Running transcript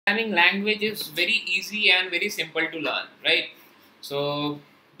Programming language is very easy and very simple to learn, right? So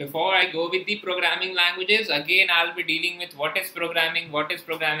before I go with the programming languages, again I'll be dealing with what is programming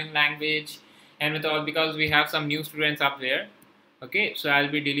language, and with all, because we have some new students up there. Okay, so I'll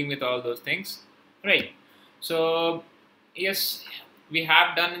be dealing with all those things, right? So yes, we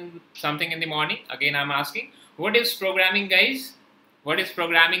have done something in the morning. Again, I'm asking, what is programming, guys? What is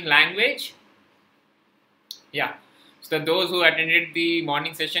programming language? Yeah. So those who attended the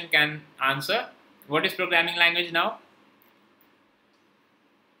morning session can answer. What is programming language now?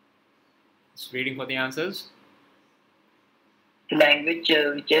 Just waiting for the answers. The language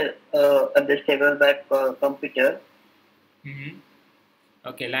which is understandable by computer.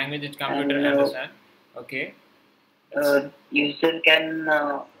 Okay, language which computer understand. Okay. User can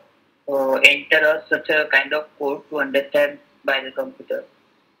enter such a kind of code to understand by the computer.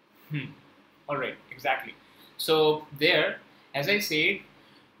 All right, exactly. So there, as I said,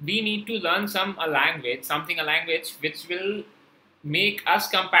 we need to learn a language which will make us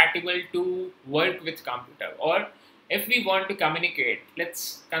compatible to work with computer. Or if we want to communicate,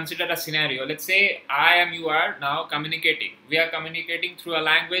 let's consider a scenario. Let's say you are now communicating. We are communicating through a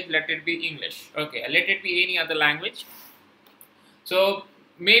language. Let it be English. Okay, let it be any other language. So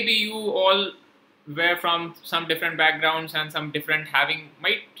maybe you all were from some different backgrounds and some different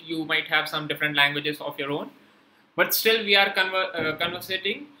you might have some different languages of your own, but still we are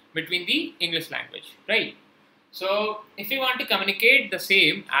conversating between the English language, right? So if we want to communicate the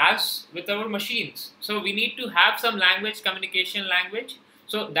same as with our machines, so we need to have some communication language.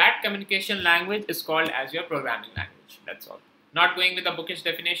 So that communication language is called as your programming language. That's all. Not going with the bookish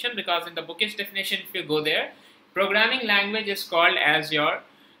definition, because in the bookish definition, if you go there, programming language is called as your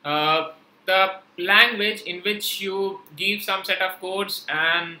the language in which you give some set of codes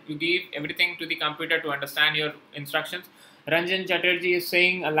and you give everything to the computer to understand your instructions. Ranjan Chatterjee is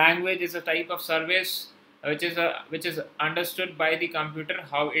saying a language is a type of service which is understood by the computer.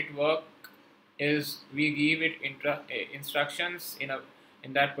 How it works is we give it instructions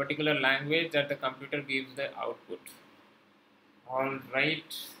in that particular language that the computer gives the output. All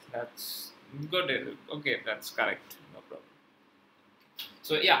right, that's good. Okay, that's correct. No problem.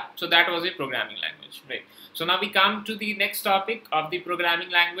 So yeah, so that was a programming language, right? So now we come to the next topic of the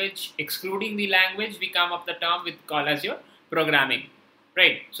programming language. Excluding the language, we come up the term with call as your programming,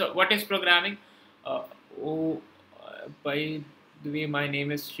 right? So what is programming? By the way, my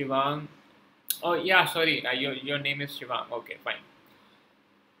name is Shivang. Oh yeah, sorry, your name is Shivang. Okay, fine.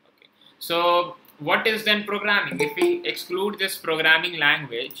 Okay, so what is then programming? If we exclude this programming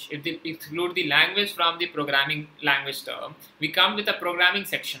language, if we exclude the language from the programming language term, we come with a programming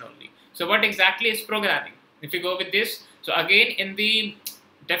section only. So what exactly is programming? If you go with this, so again in the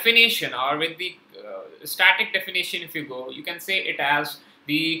definition, or with the static definition, if you go, you can say it as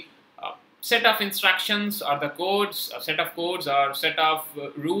the set of instructions or the codes, a set of codes or set of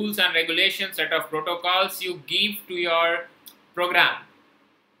rules and regulations, set of protocols you give to your program,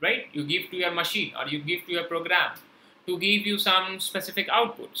 right? You give to your machine or you give to your program to give you some specific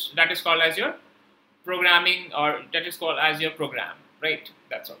outputs. That is called as your programming, or that is called as your program, right?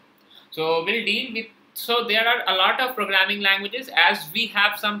 That's all. So we'll deal with, so there are a lot of programming languages. As we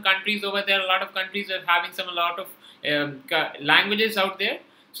have some countries over there, a lot of countries are having a lot of languages out there.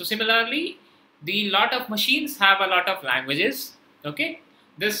 So similarly, the lot of machines have a lot of languages. Okay,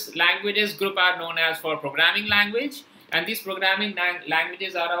 this languages group are known as for programming language, and these programming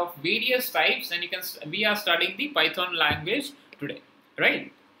languages are of various types. And we are studying the Python language today,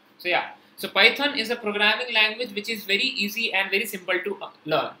 right? So yeah, so Python is a programming language which is very easy and very simple to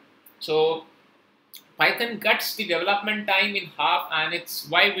learn. So Python cuts the development time in half, and it's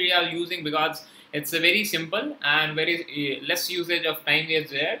why we are using, because it's a very simple and very less usage of time is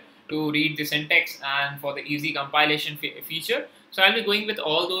there to read the syntax and for the easy compilation feature. So I'll be going with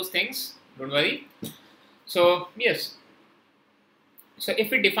all those things, don't worry. So yes, so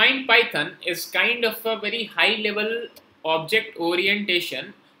if we define Python is kind of a very high level object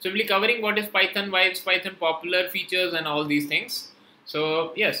orientation. So we'll be covering what is Python, why is Python popular, features and all these things.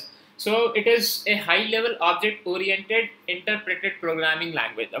 So yes, so it is a high-level object-oriented interpreted programming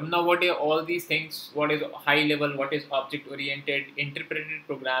language. Now, what are all these things? What is high-level? What is object-oriented interpreted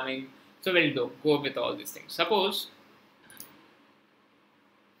programming? So we'll go with all these things. Suppose,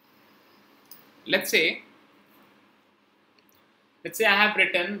 let's say I have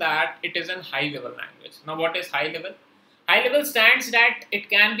written that it is a high-level language. Now, what is high-level? High-level stands that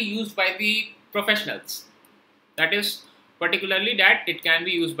it can be used by the professionals. That is, particularly that it can be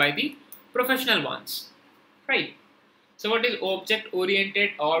used by the professional ones, right? So what is object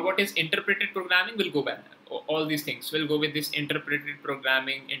oriented or what is interpreted programming? We'll go all these things. We'll go with this interpreted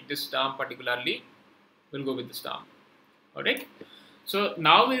programming in this term particularly. We'll go with this term. Alright. So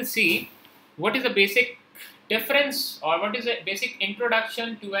now we'll see what is the basic difference or what is the basic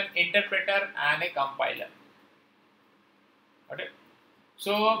introduction to an interpreter and a compiler. Alright.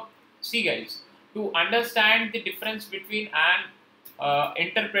 So see guys, to understand the difference between an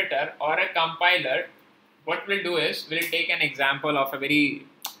interpreter or a compiler, what we'll do is we'll take an example of a very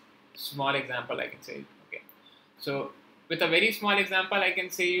small example, I can say. Okay. So with a very small example, I can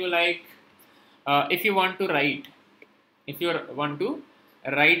say you like if you want to write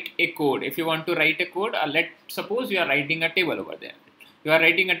a code, let's suppose you are writing a table over there. You are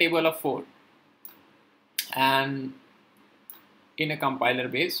writing a table of 4 and in a compiler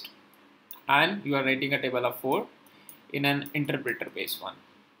based, and you are writing a table of 4 in an interpreter based one.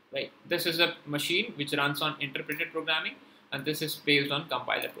 Right. This is a machine which runs on interpreted programming, and this is based on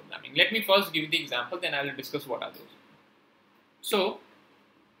compiler programming. Let me first give you the example, then I will discuss what are those. So,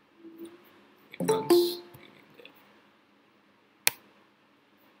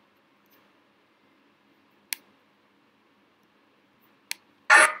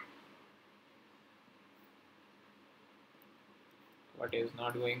 what is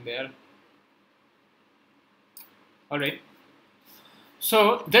not going there? All right.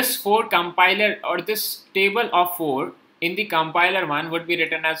 So this 4 compiler or this table of 4 in the compiler one would be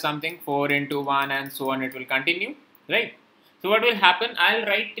written as something 4 into 1 and so on, it will continue, right? So what will happen, I'll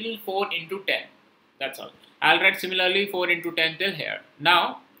write till 4 into 10, that's all. I'll write similarly 4 into 10 till here.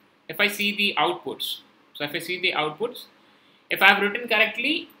 Now if I see the outputs, if I've written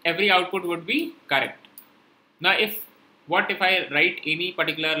correctly, every output would be correct. Now what if I write any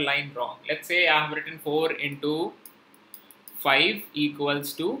particular line wrong? Let's say I have written 4 into 5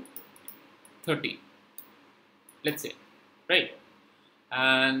 equals to 30, let's say, right?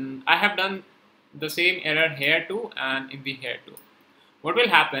 And I have done the same error here too and in the here too. What will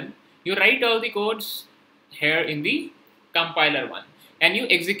happen? You write all the codes here in the compiler one and you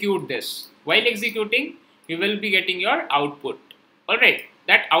execute this. While executing, you will be getting your output. Alright,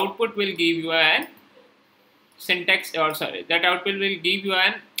 that output will give you an that output will give you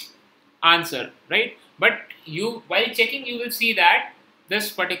an answer, right? But while checking, you will see that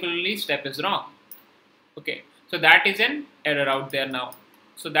this particularly step is wrong. Okay, so that is an error out there now.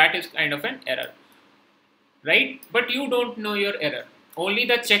 So that is kind of an error, right? But you don't know your error. Only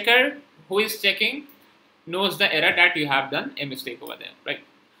the checker who is checking knows the error that you have done a mistake over there, right?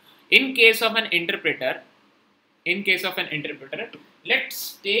 In case of an interpreter,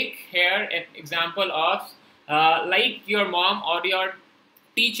 let's take here an example of like your mom or your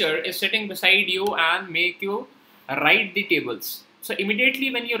teacher is sitting beside you and make you write the tables. So immediately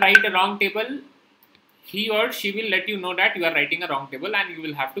when you write a wrong table, he or she will let you know that you are writing a wrong table and you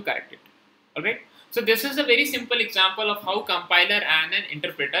will have to correct it. Alright. So this is a very simple example of how compiler and an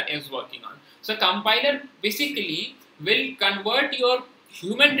interpreter is working on. So compiler basically will convert your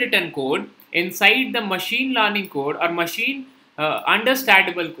human written code inside the machine learning code or machine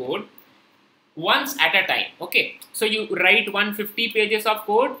understandable code once at a time. Okay, so you write 150 pages of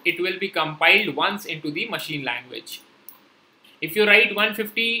code, it will be compiled once into the machine language. If you write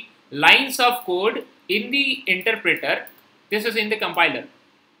 150 lines of code in the interpreter, this is in the compiler.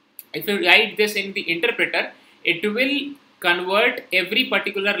 If you write this in the interpreter, it will convert every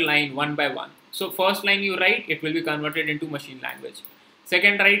particular line one by one. So first line you write, it will be converted into machine language.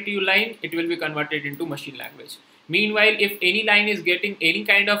 Second line, it will be converted into machine language. Meanwhile, if any line is getting any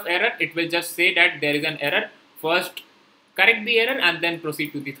kind of error, it will just say that there is an error. First, correct the error and then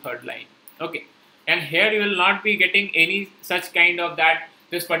proceed to the third line. Okay. And here you will not be getting any such kind of that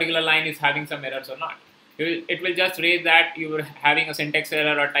this particular line is having some errors or not. It will just raise that you are having a syntax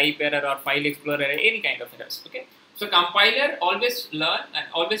error or type error or file explorer error, any kind of errors. Okay. So compiler always learn and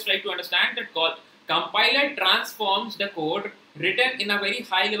always try to understand that compiler transforms the code written in a very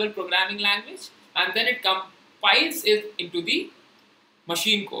high level programming language and then it compiles it into the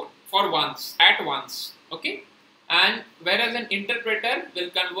machine code at once. Okay. And whereas an interpreter will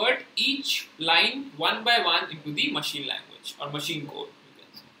convert each line one by one into the machine language or machine code.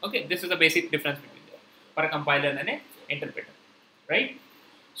 Okay, this is the basic difference between them for a compiler and an interpreter, right?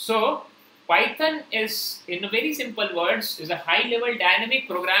 So Python is, in very simple words, is a high-level dynamic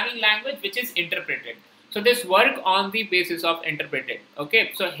programming language which is interpreted. So this work on the basis of interpreted.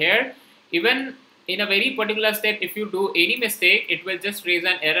 Okay, so here even in a very particular step, if you do any mistake, it will just raise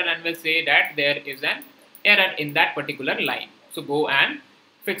an error and will say that there is an error in that particular line. So go and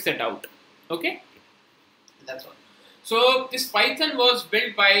fix it out. Okay, that's all. So this Python was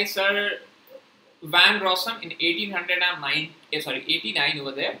built by Sir Van Rossum in 89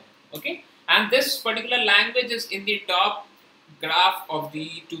 over there. Okay, and this particular language is in the top graph of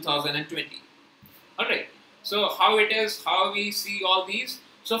the 2020. Alright, so how it is, how we see all these.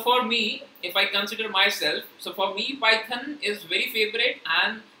 So for me, if I consider myself, so for me Python is very favorite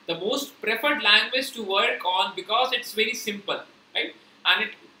and the most preferred language to work on because it's very simple, right? And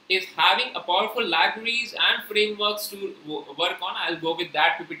it is having a powerful libraries and frameworks to work on. I'll go with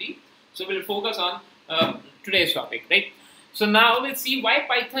that PPT. So we'll focus on today's topic, right? So now we'll see why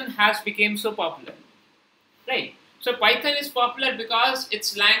Python has become so popular, right? So Python is popular because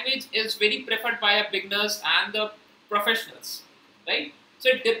its language is very preferred by beginners and the professionals, right? So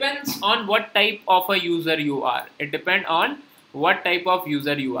it depends on what type of a user you are. It depends on what type of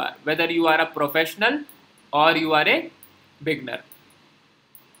user you are, whether you are a professional or you are a beginner.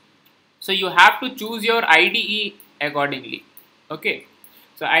 So you have to choose your IDE accordingly. Okay.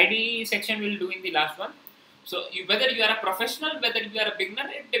 So IDE section we'll do in the last one. So whether you are a professional, whether you are a beginner,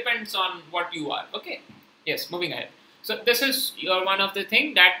 it depends on what you are. Okay. Yes, moving ahead. So this is your one of the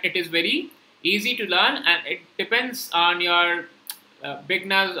thing that it is very easy to learn, and it depends on your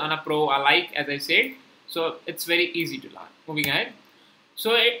beginners, on a pro alike, as I said. So it's very easy to learn. Moving ahead.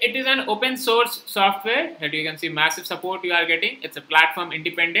 So it is an open source software that you can see massive support you are getting. It's a platform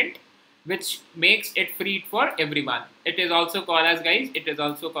independent, which makes it free for everyone. It is also called as, guys, it is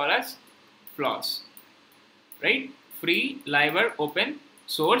also called as FLOSS, right? Free, libre, open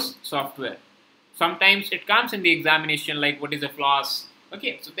source software. Sometimes it comes in the examination like what is a FLOSS.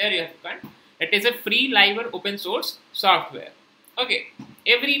 Okay, so there you have to find. It is a free, libre, open source software. Okay,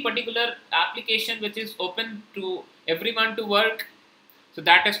 every particular application which is open to everyone to work, so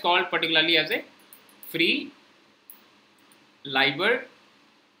that is called particularly as a free, libre,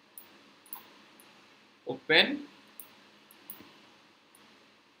 open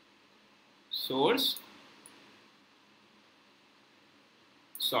source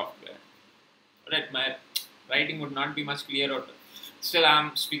software. Right, my writing would not be much clearer. Still,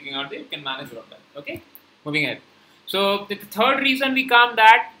 I'm speaking out there. You can manage all that. Okay, moving ahead. So the third reason we come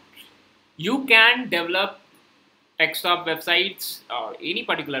that you can develop desktop websites or any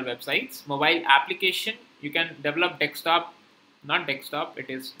particular websites, mobile application. You can develop desktop, not desktop. It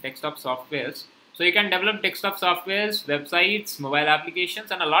is desktop softwares. So you can develop desktop softwares, websites, mobile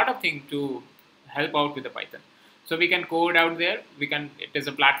applications, and a lot of things to help out with the Python. So we can code out there. We can. It is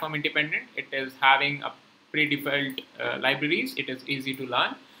a platform independent. It is having a pre-default libraries. It is easy to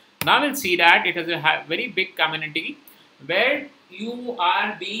learn. Now we'll see that it has a very big community where you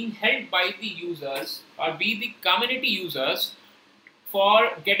are being helped by the users or be the community users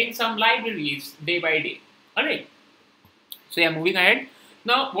for getting some libraries day by day. All right. So yeah, moving ahead.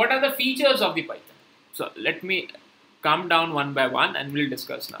 Now, what are the features of the Python? So let me come down one by one and we'll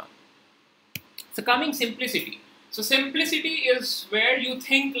discuss now. So coming simplicity. So simplicity is where you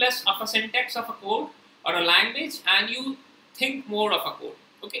think less of a syntax of a code or a language and you think more of a code.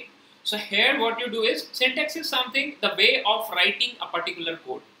 Okay. So here what you do is syntax is something, the way of writing a particular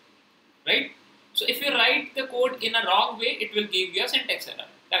code, right? So if you write the code in a wrong way, it will give you a syntax error.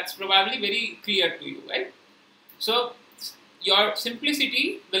 That's probably very clear to you, right? So your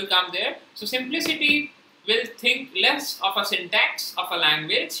simplicity will come there. So simplicity will think less of a syntax of a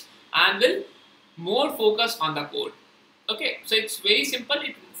language and will more focus on the code. Okay, so it's very simple.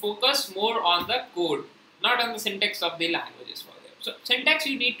 It focus more on the code, not on the syntax of the languages for them. So syntax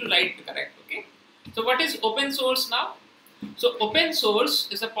you need to write correct. Okay. So what is open source now? So open source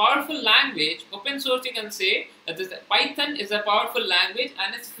is a powerful language. Open source you can say that Python is a powerful language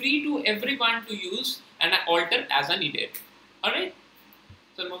and it's free to everyone to use and alter as needed. Alright.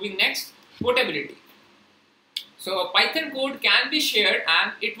 So moving next, portability. So Python code can be shared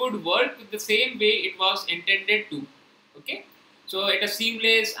and it would work the same way it was intended to. Okay. So it is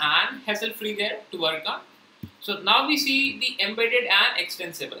seamless and hassle-free there to work on. So now we see the embedded and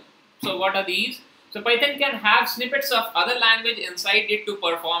extensible. So what are these? So Python can have snippets of other language inside it to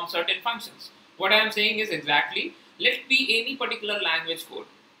perform certain functions. What I am saying is exactly, let it be any particular language code.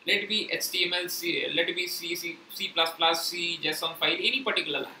 Let it be HTML, C, let it be C, C, C++, C, JSON file, any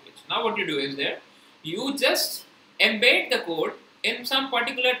particular language. Now what you do is there, you just embed the code in some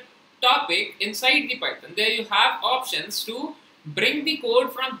particular topic inside the Python. There you have options to bring the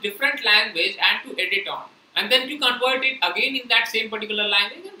code from different language and to edit on. And then you convert it again in that same particular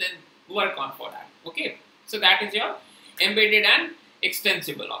language and then work on for that. Okay. So that is your embedded and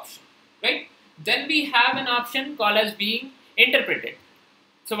extensible option. Right. Then we have an option called as being interpreted.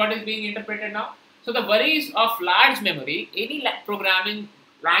 So what is being interpreted now? So the worries of large memory, any programming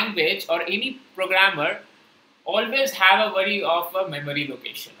language or any programmer always have a worry of a memory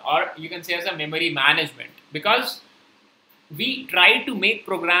location, or you can say as a memory management, because we try to make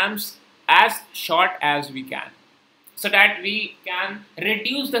programs as short as we can, so that we can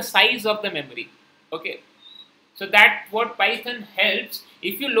reduce the size of the memory. Okay, so that what Python helps.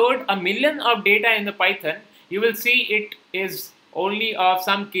 If you load a million of data in the Python, you will see it is only of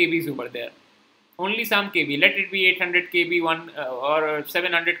some KBs over there, only some KB. Let it be 800 KB one or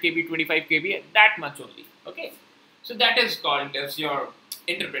 700 KB, 25 KB, that much only. Okay, so that is called as your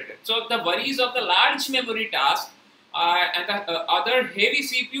interpreter. So the worries of the large memory task and the other heavy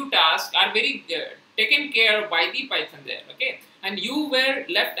CPU tasks are very taken care by the Python there. Okay, and you were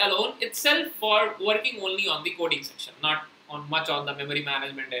left alone itself for working only on the coding section, not on much on the memory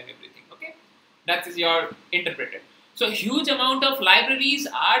management and everything. Okay, that is your interpreter. So huge amount of libraries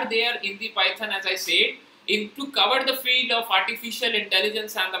are there in the Python, as I said, to cover the field of artificial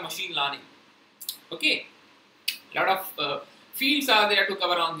intelligence and the machine learning. Okay, a lot of fields are there to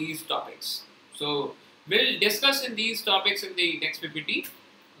cover on these topics. So we'll discuss in these topics in the next PPT.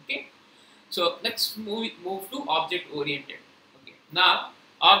 Okay, so let's move to object oriented. Okay, now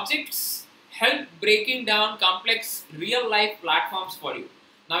objects help breaking down complex real life platforms for you.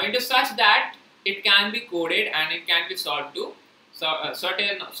 Now into such that it can be coded and it can be solved to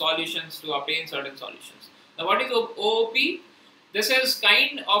certain solutions to obtain certain solutions. Now what is OOP? This is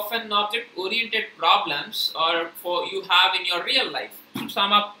kind of an object oriented problems or for you have in your real life. To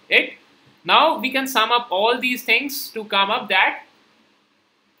sum up it, now we can sum up all these things to come up that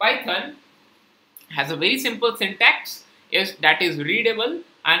Python has a very simple syntax that is readable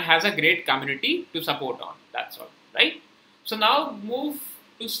and has a great community to support on. That's all, right? So now move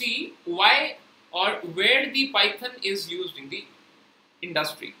to see why or where the Python is used in the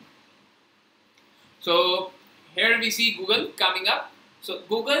industry. So here we see Google coming up. So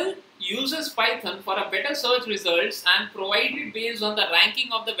Google uses Python for a better search results and provided based on the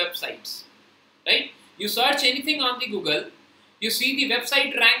ranking of the websites. Right? You search anything on the Google, you see the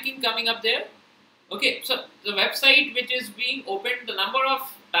website ranking coming up there. Okay, so the website which is being opened, the number of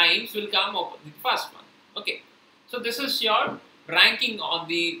times will come open, the first one. Okay, so this is your ranking on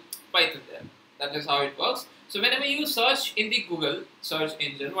the Python there. That is how it works. So whenever you search in the Google search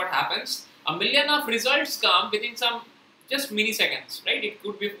engine, what happens? A million of results come within some just milliseconds, right? It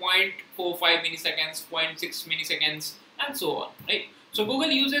could be 0.45 milliseconds, 0.6 milliseconds, and so on, right? So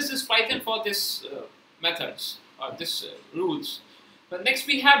Google uses this Python for this methods or this rules. But next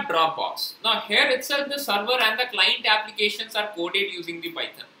we have Dropbox. Now here itself the server and the client applications are coded using the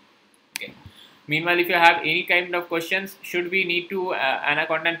Python. Okay. Meanwhile, if you have any kind of questions, should we need to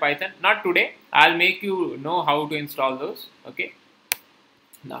Anaconda and Python? Not today. I'll make you know how to install those. Okay.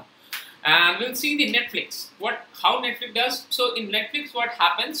 Now, and we'll see the Netflix. How Netflix does. So in Netflix, what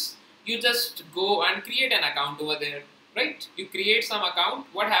happens? You just go and create an account over there, right? You create some account.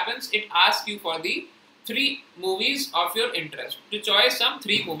 What happens? It asks you for the 3 movies of your interest. To choose some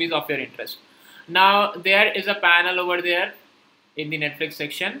 3 movies of your interest. Now there is a panel over there in the Netflix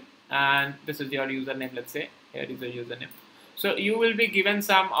section. And this is your username, let's say. Here is the username. So you will be given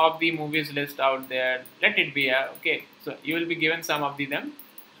some of the movies list out there. Let it be, okay. So you will be given some of them.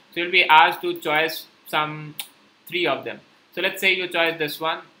 So you'll be asked to choose some 3 of them. So let's say you choose this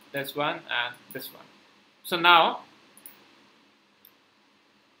one, and this one. So now,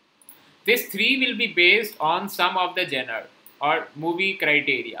 this 3 will be based on some of the genre or movie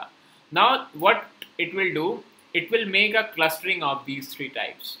criteria. Now what it will do, it will make a clustering of these 3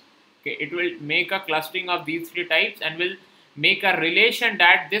 types. Okay, it will make a clustering of these 3 types and will make a relation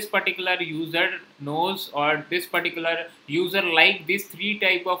that this particular user knows or this particular user like these 3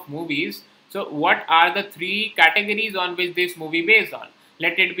 type of movies. So what are the 3 categories on which this movie based on?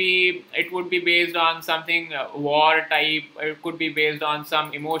 Let it be, it would be based on something war type, it could be based on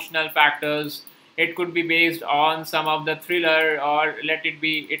some emotional factors, it could be based on some of the thriller, or let it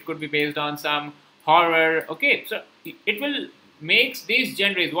be, it could be based on some horror. Okay, so it will makes these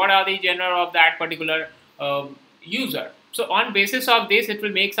genres. What are the genre of that particular user? So on basis of this, it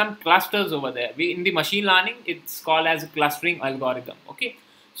will make some clusters over there. In the machine learning, it's called as a clustering algorithm. Okay,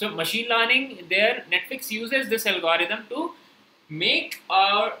 so machine learning there, Netflix uses this algorithm to make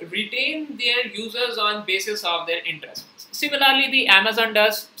or retain their users on basis of their interests. Similarly, the Amazon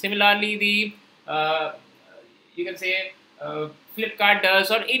does. Similarly, the you can say Flipkart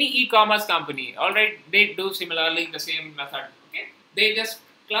does, or any e-commerce company. All right, they do similarly the same method. Okay, they just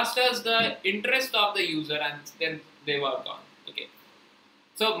clusters the interest of the user and then they work on. Okay,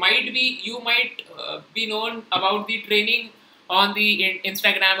 so you might be known about the training on the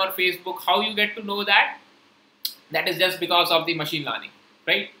Instagram or Facebook. How you get to know that? That is just because of the machine learning,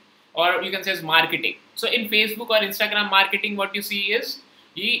 right? Or you can say marketing. So in Facebook or Instagram marketing, what you see is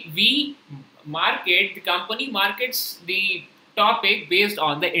the company markets the topic based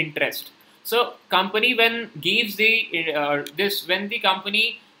on the interest. So company when gives the when the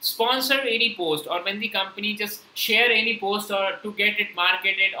company sponsor any post, or when the company just share any post or to get it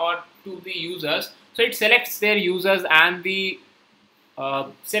marketed or to the users, so it selects their users and the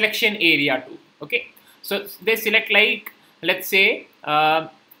selection area too. Okay, so they select, like, let's say I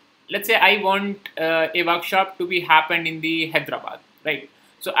want a workshop to be happened in the Hyderabad, right?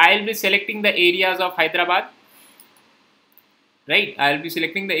 So I'll be selecting the areas of Hyderabad, right? I'll be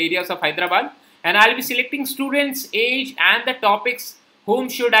selecting the areas of Hyderabad, and I'll be selecting students age and the topics. Whom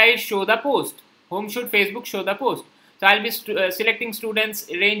should I show the post? Whom should Facebook show the post? So I'll be selecting students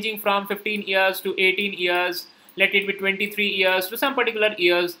ranging from 15 years to 18 years, let it be 23 years to some particular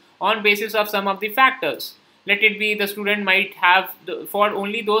years, on basis of some of the factors. Let it be the student might have for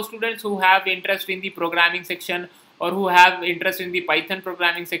only those students who have interest in the programming section, or who have interest in the Python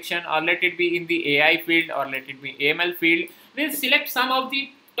programming section, or let it be in the AI field, or let it be AML field. We'll select some of the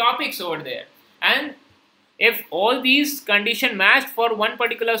topics over there, and if all these condition matched for one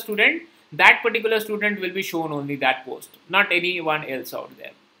particular student, that particular student will be shown only that post, not anyone else out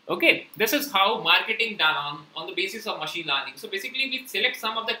there. Okay, this is how marketing done on the basis of machine learning. So basically we select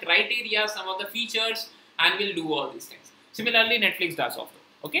some of the criteria, some of the features, and we'll do all these things. Similarly, Netflix does also.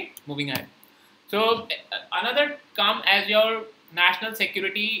 Okay, moving ahead. So another come as your national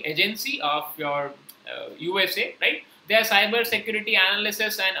security agency of your USA, right? Their cyber security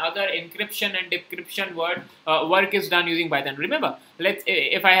analysis and other encryption and decryption work is done using Python. Remember,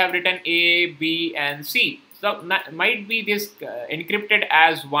 if I have written A, B, and C, so might be this encrypted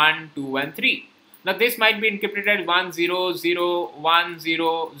as 1, 2, and 3. Now this might be encrypted as 1, 0, 0, 1,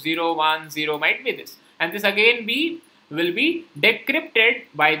 0, 0, 1, 0, might be this, and this again will be decrypted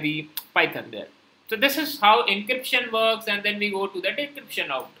by the Python there. So this is how encryption works, and then we go to the decryption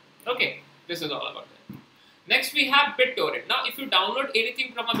out. Okay, this is all about that. Next we have BitTorrent. Now if you download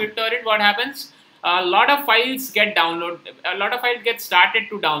anything from a BitTorrent, what happens? A lot of files get downloaded. A lot of files get started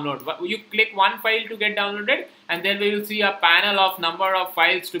to download. You click one file to get downloaded, and then we will see a panel of number of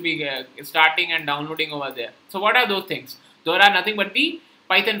files to be starting and downloading over there. So what are those things? Those are nothing but the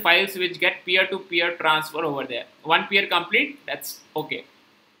Python files which get peer-to-peer transfer over there. One peer complete, that's okay.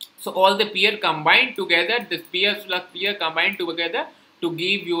 So all the peer combined together, this peer plus peer combined together to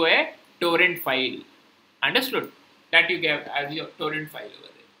give you a torrent file. Understood? That you get as your torrent file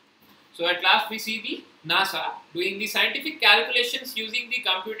over there. So at last we see the NASA doing the scientific calculations using the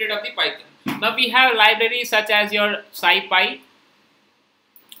computed of the Python. Now we have libraries such as your SciPy.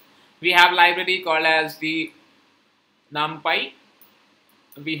 We have library called as the NumPy.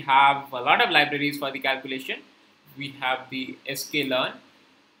 We have a lot of libraries for the calculation. We have the sklearn.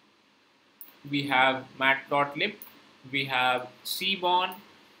 We have matplotlib, we have Seaborn,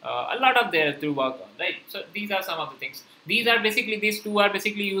 a lot of there to work on, right? So these are some of the things. These two are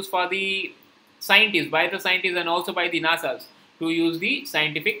basically used for the scientists, by the scientists and also by the NASA's to use the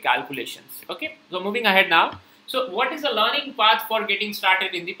scientific calculations. Okay, so moving ahead now. So what is the learning path for getting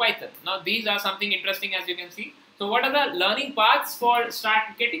started in the Python? Now these are something interesting, as you can see. So what are the learning paths for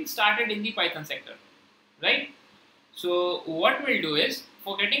getting started in the Python sector, right? So what we'll do is,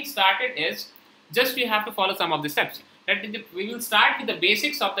 for getting started is, just we have to follow some of the steps. We will start with the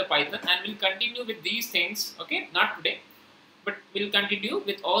basics of the Python, and we'll continue with these things, okay, not today, but we'll continue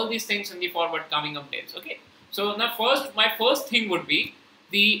with all these things in the forward coming up days, okay. So now my first thing would be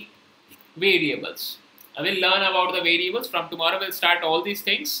the variables. I will learn about the variables. From tomorrow we'll start all these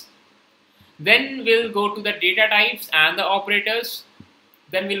things. Then we'll go to the data types and the operators.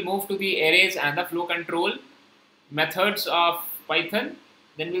 Then we'll move to the arrays and the flow control methods of Python.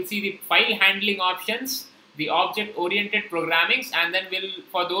 Then we'll see the file handling options, the object-oriented programmings, and then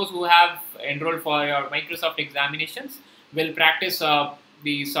for those who have enrolled for your Microsoft examinations, we'll practice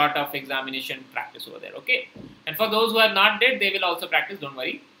the sort of examination practice over there, okay? And for those who are not did, they will also practice, don't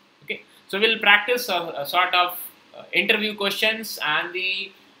worry, okay? So we'll practice a sort of interview questions and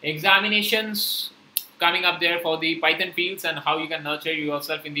the examinations coming up there for the Python fields and how you can nurture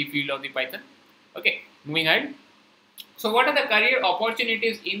yourself in the field of the Python, okay? Moving ahead. So what are the career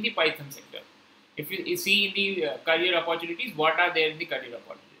opportunities in the Python sector? If you see in the career opportunities, what are there in the career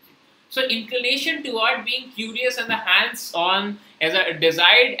opportunities? So inclination toward being curious and the hands-on as a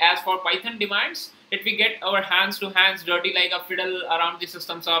desired as for Python demands, that we get our hands dirty like a fiddle around the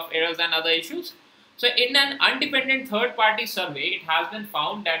systems of errors and other issues. So in an independent third-party survey, it has been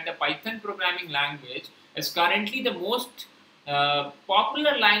found that the Python programming language is currently the most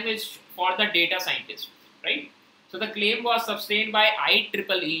popular language for the data scientist, right? So the claim was sustained by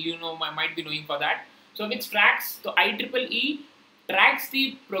IEEE, you know, might be knowing for that. So which tracks, the IEEE tracks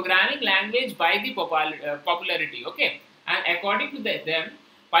the programming language by the popularity, okay? And according to them,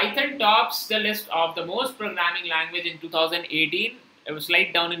 Python tops the list of the most programming language in 2018. It was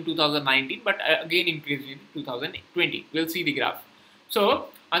slight down in 2019, but again increased in 2020. We'll see the graph. So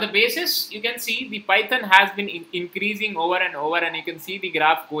on the basis, you can see the Python has been increasing over and over, and you can see the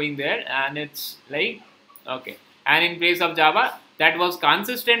graph going there, and it's like, okay. And in place of Java, that was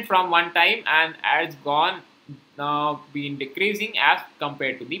consistent from one time and has gone now been decreasing as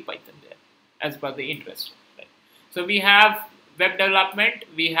compared to the Python there, as per the interest. Right? So we have web development,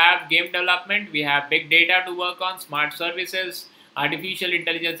 we have game development, we have big data to work on, smart services, artificial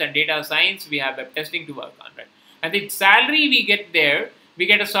intelligence and data science, we have web testing to work on, right? And the salary we get there, we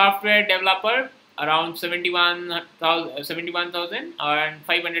get a software developer around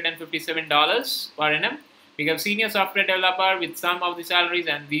 $71,557 per annum. We have senior software developer with some of the salaries,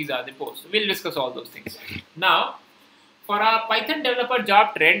 and these are the posts. We'll discuss all those things. Now, for our Python developer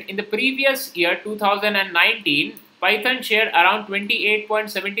job trend, in the previous year, 2019, Python shared around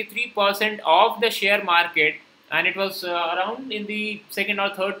 28.73% of the share market, and it was around in the second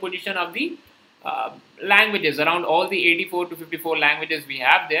or third position of the languages, around all the 84 to 54 languages we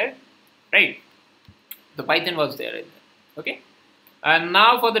have there, right? The Python was there, okay? And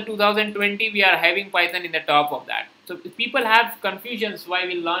now for the 2020, we are having Python in the top of that. So if people have confusions why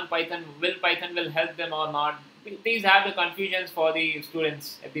we learn Python, will Python will help them or not? These have the confusions for the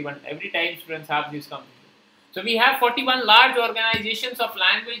students. Every time students have these confusions. So we have 41 large organizations of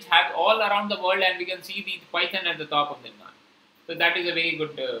language have all around the world, and we can see the Python at the top of them now. So that is a very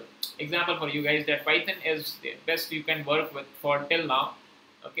good example for you guys that Python is the best you can work with for till now.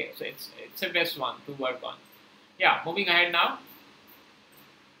 Okay, so it's the best one to work on. Yeah, moving ahead now.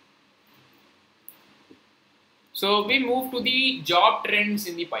 So we move to the job trends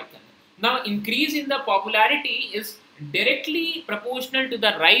in the Python. Now increase in the popularity is directly proportional to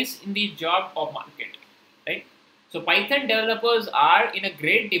the rise in the job market, right? So Python developers are in a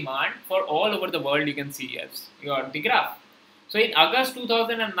great demand for all over the world. You can see as you got the graph. So in August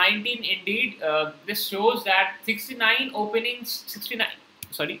 2019, indeed, this shows that 69 openings,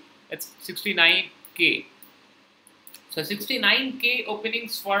 69K. So 69K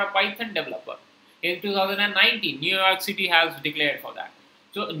openings for a Python developer. In 2019, New York City has declared for that.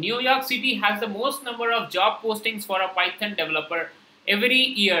 So New York City has the most number of job postings for a Python developer every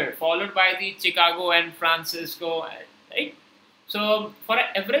year, followed by the Chicago and Francisco, right? So for an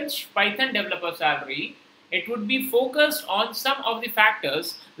average Python developer salary, it would be focused on some of the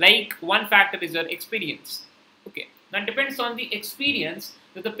factors, like one factor is your experience. Okay, now depends on the experience,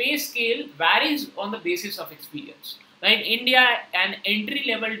 that the pay scale varies on the basis of experience. Now in India, an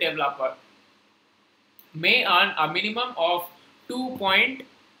entry-level developer may earn a minimum of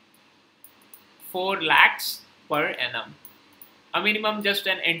 2.4 lakhs per annum. A minimum, just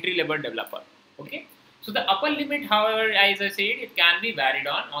an entry-level developer. Okay. So the upper limit, however, as I said, it can be varied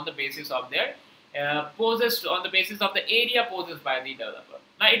on the basis of their poses, on the basis of the area possessed by the developer.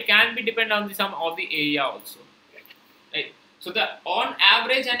 Now it can be depend on the some of the area also. Right. So the on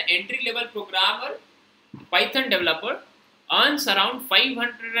average, an entry-level programmer, Python developer earns around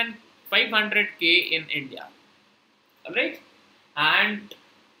 500K in India, alright, and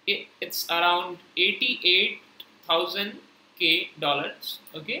it's around $88,000,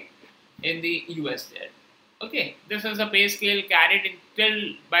 okay, in the US there. Okay, this is a pay scale carried in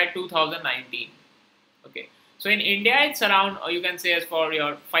till by 2019. Okay, so in India it's around, or you can say as for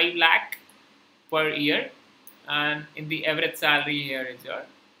your 5 lakh per year, and in the average salary here is your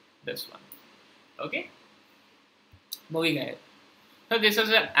this one. Okay, moving ahead. So this is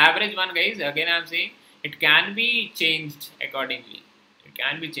an average one, guys. Again, I am saying it can be changed accordingly. It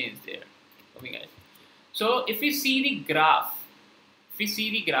can be changed there. Moving ahead. So if we see the graph,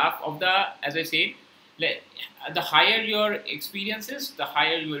 of the, as I said, the higher your experiences, the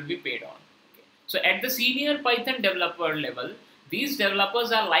higher you will be paid on. Okay. So at the senior Python developer level, these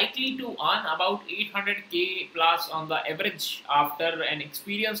developers are likely to earn about 800K plus on the average after an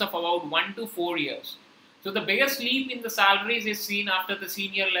experience of about 1 to 4 years. So the biggest leap in the salaries is seen after the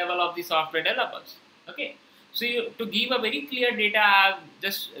senior level of the software developers. Okay. So to give a very clear data, I'm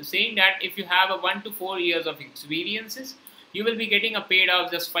just saying that if you have a 1 to 4 years of experiences, you will be getting a paid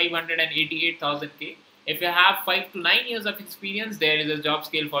of just 588,000K. If you have 5 to 9 years of experience, there is a job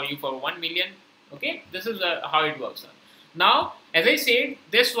scale for you for 1 million. Okay. This is how it works. Now, as I said,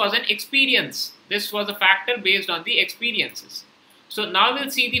 this was an experience. This was a factor based on the experiences. So now we'll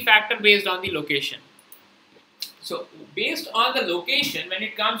see the factor based on the location. So based on the location, when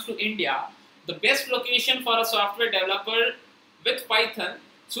it comes to India, the best location for a software developer with Python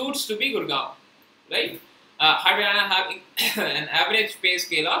suits to be Gurgaon, right? Haryana having an average pay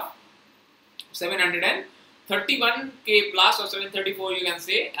scale of $730 31k plus or 734 you can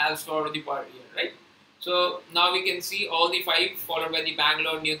say as for the per year, right? So now we can see all the 5 followed by the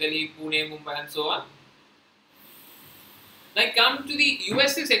Bangalore, New Delhi, Pune, Mumbai and so on. Now come to the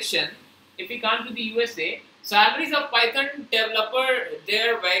USA section. If we come to the USA, salaries of Python developer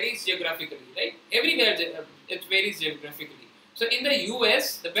there varies geographically, right? Everywhere it varies geographically. So in the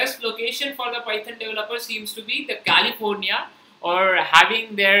US, the best location for the Python developer seems to be the California, or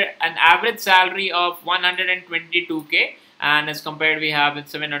having there an average salary of 122k, and as compared we have with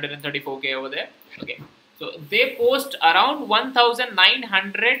 734k over there. Okay, so they post around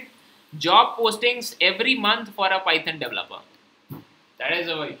 1900 job postings every month for a Python developer. That is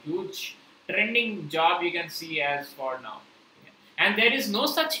a huge trending job you can see as for now. And there is no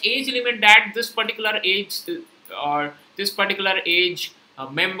such age limit that this particular age or this particular age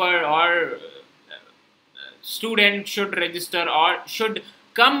member or student should register or should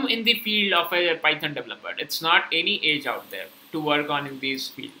come in the field of a Python developer. It's not any age out there to work on in these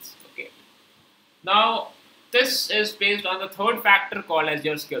fields. Okay. Now this is based on the third factor called as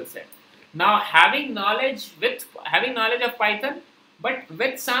your skill set. Now having knowledge of Python, but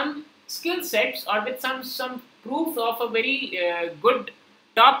with some skill sets or with some proof of a very good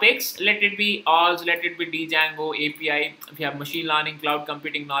topics, let it be Oz, let it be Django, API, if you have machine learning, cloud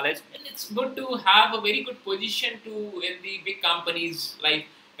computing knowledge, and it's good to have a very good position to in the big companies like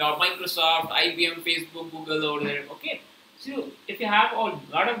Microsoft, IBM, Facebook, Google over there. Okay, so if you have a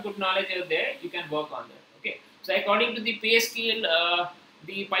lot of good knowledge out there, you can work on that. Okay, so according to the pay scale,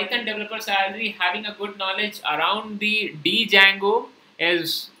 the Python developer salary having a good knowledge around the Django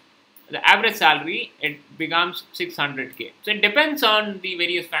is the average salary, it becomes 600k. So it depends on the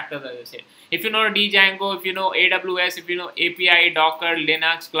various factors, as I said. If you know Django, if you know AWS, if you know API, Docker,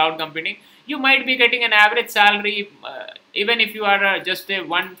 Linux, cloud computing, you might be getting an average salary, even if you are just a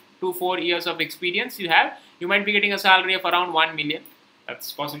 1 to 4 years of experience you might be getting a salary of around 1 million.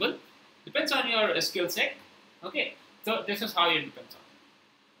 That's possible. Depends on your skill set. Okay, so this is how it depends on.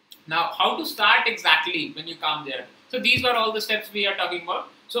 Now, how to start exactly when you come there? So these were all the steps we are talking about.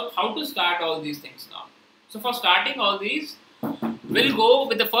 So how to start all these things now? So for starting all these, we'll go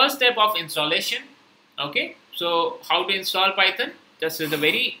with the first step of installation. Okay, so how to install Python? This is a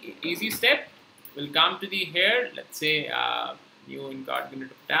very easy step. We'll come to the here, let's say new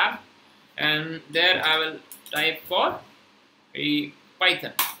incognito tab, and there I will type for a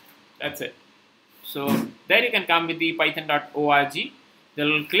Python. That's it. So there you can come with the python.org.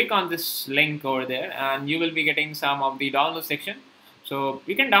 They'll click on this link over there and you will be getting some of the download section. So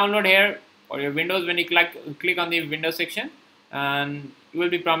you can download here for your Windows. When you click on the Windows section, and you will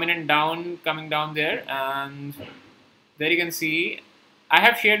be prominent coming down there, and there you can see I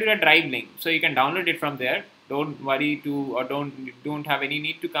have shared you a drive link, so you can download it from there. Don't worry don't have any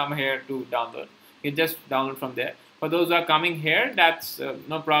need to come here to download. You just download from there. For those who are coming here, that's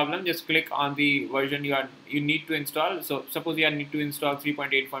no problem. Just click on the version you need to install. So suppose you need to install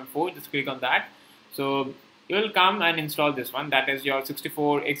 3.8.4, just click on that. So you will come and install this one. That is your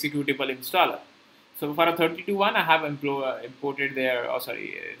 64 executable installer. So for a 32 one, I have imported there. Oh,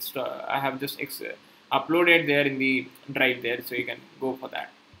 sorry, I have just uploaded there in the drive there. So you can go for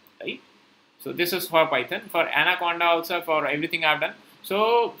that, right? So this is for Python. For Anaconda also, for everything I've done.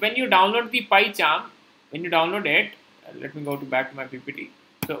 So when you download the PyCharm, when you download it, let me go back to my PPT.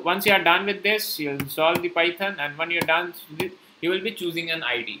 So once you are done with this, you install the Python, and when you're done with this, you will be choosing an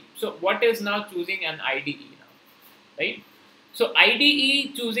IDE. So what is now choosing an IDE now, right? So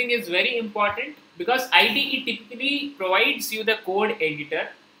IDE choosing is very important because IDE typically provides you the code editor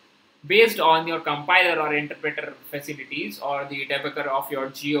based on your compiler or interpreter facilities or the debugger of your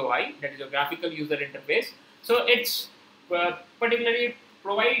GUI, that is your graphical user interface. So it's particularly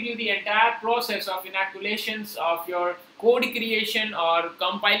provide you the entire process of inoculations of your code creation or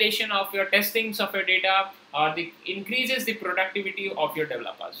compilation of your testings of your data, or increases the productivity of your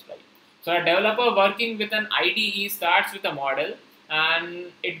developers, right? So a developer working with an IDE starts with a model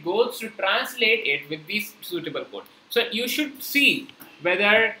and it goes to translate it with this suitable code. So you should see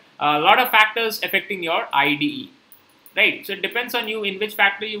whether a lot of factors affecting your IDE, right? So it depends on you in which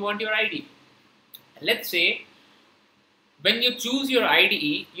factor you want your IDE. Let's say when you choose your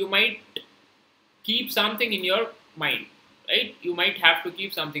IDE, you might keep something in your mind, right? You might have to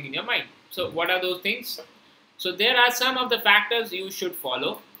keep something in your mind. So what are those things? So there are some of the factors you should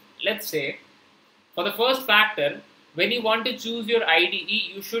follow. Let's say for the first factor, when you want to choose your IDE,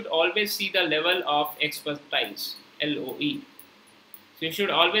 you should always see the level of expertise, LOE. So you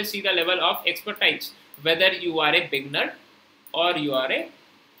should always see the level of expertise, whether you are a beginner or you are a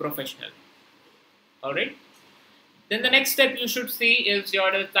professional. All right. Then the next step you should see is your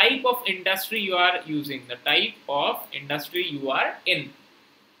the type of industry you are using, the type of industry you are in,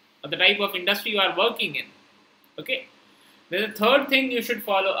 or the type of industry you are working in. Okay. Then the third thing you should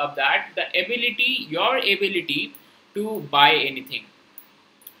follow up that your ability to buy anything.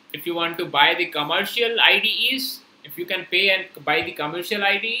 If you want to buy the commercial IDEs, if you can pay and buy the commercial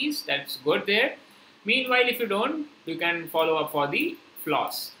IDEs, that's good there. Meanwhile, if you don't, you can follow up for the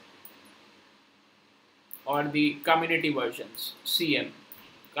FLOSS or the community versions, CM,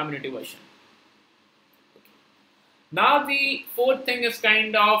 community version. Okay. Now the fourth thing is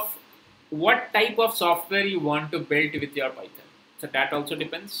kind of what type of software you want to build with your Python. So that also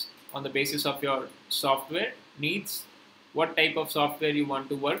depends on the basis of your software needs, what type of software you want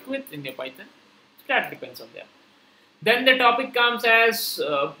to work with in your Python. So that depends on that. Then the topic comes as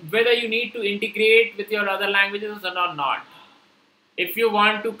whether you need to integrate with your other languages or not. If you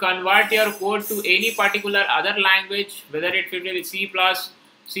want to convert your code to any particular other language, whether it will be C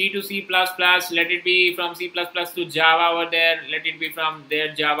to C++, let it be from C++ to Java over there, let it be from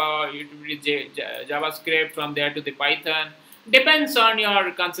there Java or it will be JavaScript from there to the Python. Depends on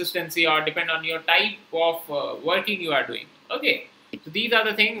your consistency or depend on your type of working you are doing. Okay, so these are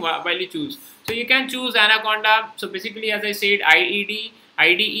the things while you choose. So you can choose Anaconda. So basically, as I said, IDE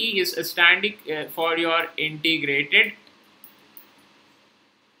is standing for your integrated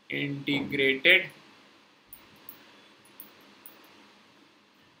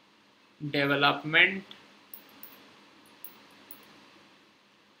development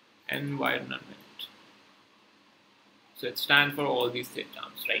environment. So it stands for all these three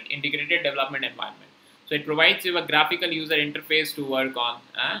terms, right? Integrated development environment. So it provides you a graphical user interface to work on,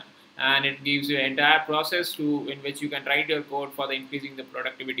 and it gives you an entire process in which you can write your code for the increasing the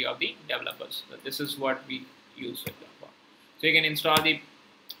productivity of the developers. So this is what we use it for. So you can install the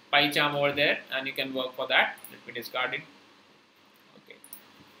PyCharm over there and you can work for that. Let me discard it. Okay.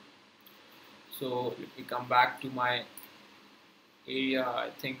 So let me come back to my area. I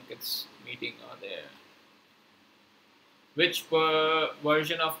think it's meeting over there. Which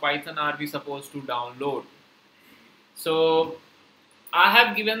version of Python are we supposed to download? So I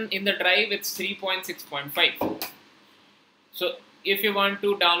have given in the drive it's 3.6.5. So if you want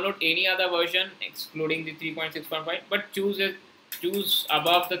to download any other version excluding the 3.6.5, but choose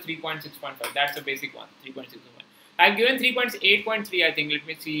above the 3.6.5. That's the basic one, 3.6.5. I've given 3.8.3. I think. Let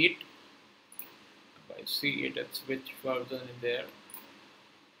me see it. If I see it, it's which version in there.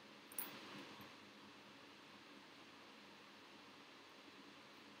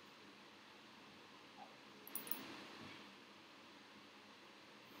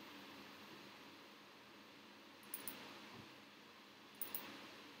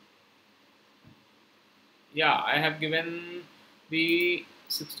 Yeah, I have given the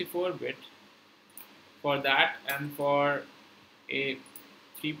 64-bit for that and for a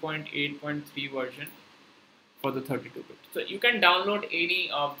 3.8.3 version for the 32-bit. So you can download any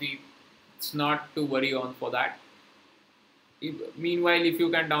of the, it's not to worry on for that. Meanwhile, if you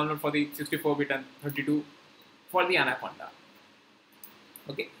can download for the 64-bit and 32 for the Anaconda.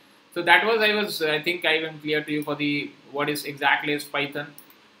 Okay, so that was I think I even clear to you for the what is exactly is Python,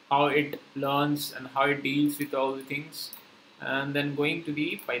 how it learns and how it deals with all the things, and then going to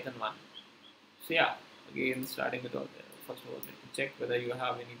the Python 1. So yeah, again starting with all the, first of all let me check whether you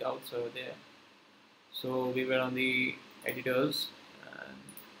have any doubts over there. So we were on the editors and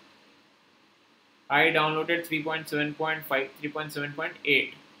I downloaded 3.7.5,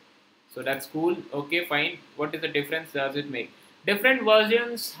 3.7.8. So that's cool. Okay, fine. What is the difference does it make? Different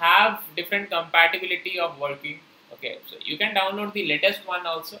versions have different compatibility of working. Okay, so you can download the latest one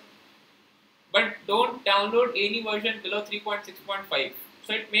also, but don't download any version below 3.6.5.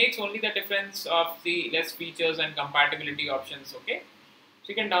 So it makes only the difference of the less features and compatibility options. Okay, so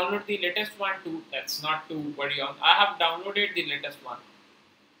you can download the latest one too. That's not to worry on. I have downloaded the latest one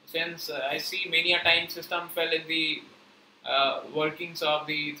since I see many a time system fell in the workings of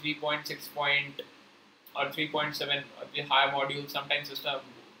the 3.6 point or 3.7 the higher module. Sometimes system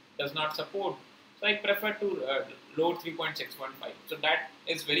does not support, so I prefer to load 3.6.5. So that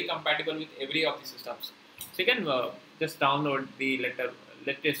is very compatible with every of the systems. So you can just download the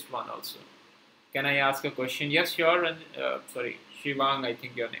latest one also. Can I ask a question? Yes, sure. And sorry, Shivang, I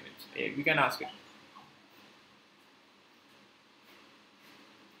think your name is. We can ask it.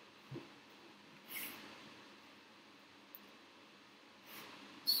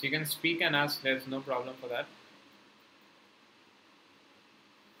 So you can speak and ask. There's no problem for that.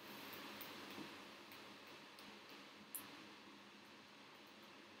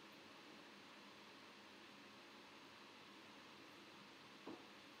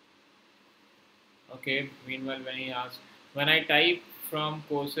 Okay, meanwhile when he asks, when I type from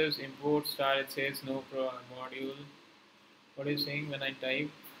courses import star, it says no module. What is saying when I type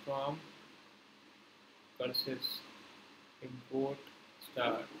from courses import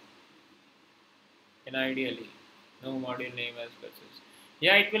star, and ideally no module name as courses.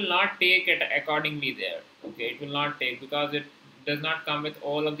 Yeah, it will not take it accordingly there. Okay, it will not take because it does not come with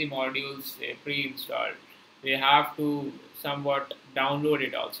all of the modules pre-installed. We have to somewhat download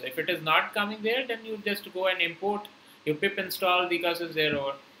it also. If it is not coming there, then you just go and import your pip install the courses there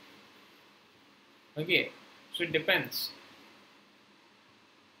or okay. So it depends.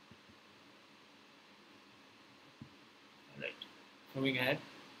 Right. Moving ahead.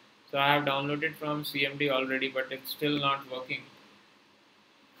 So I have downloaded from CMD already, but it's still not working.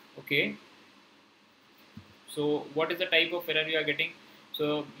 Okay. So what is the type of error you are getting?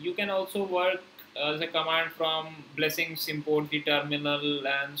 So you can also work as a command from blessings import the terminal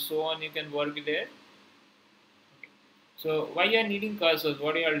and so on. You can work there. Okay. So why you are needing cursors?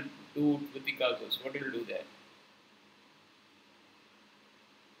 What you will do with the cursors? What you will do there?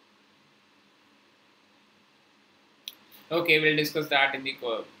 Okay, we'll discuss that in the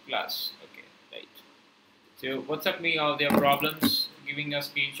class. Okay, right. So what's up me of their problems? Giving us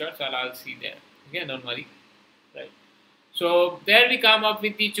screenshots, and I'll see there. Okay, don't worry. Right. So there we come up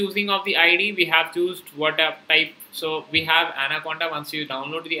with the choosing of the ID. We have chosen what type. So we have Anaconda. Once you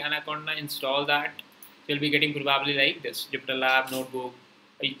download the Anaconda, install that. You'll be getting probably like this: Jupyter Lab, Notebook,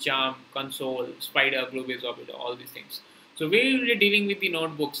 PyCharm, Console, Spider, Globase, Orbiter, all these things. So we will be dealing with the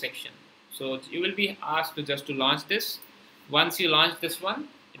Notebook section. So you will be asked to just to launch this. Once you launch this one,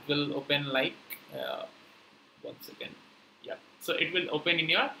 it will open like uh, 1 second. Yeah. So it will open in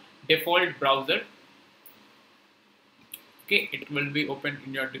your default browser. Okay, it will be open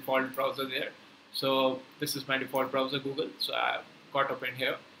in your default browser there. So this is my default browser, Google. So I've got open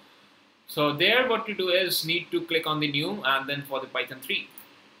here. So there what you do is need to click on the new and then for the Python 3.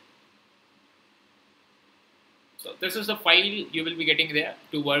 So this is the file you will be getting there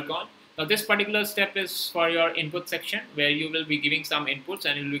to work on. Now this particular step is for your input section where you will be giving some inputs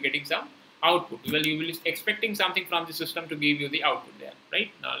and you will be getting some output. Well, you will be expecting something from the system to give you the output there,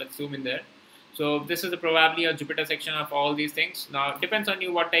 right? Now let's zoom in there. So this is probably a Jupyter section of all these things. Now it depends on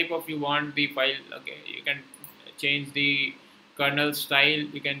you what type of you want the file. Okay, you can change the kernel style.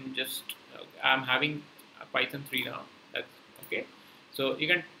 You can just I'm having a Python 3 now. That's okay. So you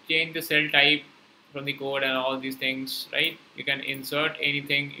can change the cell type from the code and all these things, right? You can insert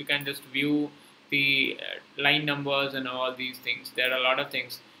anything. You can just view the line numbers and all these things. There are a lot of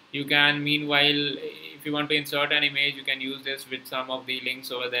things. You can meanwhile, if you want to insert an image, you can use this with some of the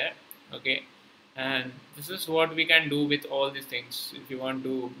links over there. Okay, and this is what we can do with all these things. If you want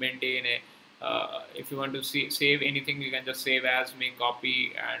to maintain a if you want to save anything, you can just save as, make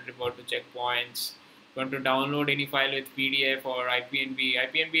copy and revert to checkpoints. If you want to download any file with PDF or IPNB.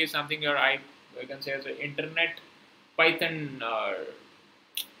 IPNB is something you can say as an internet Python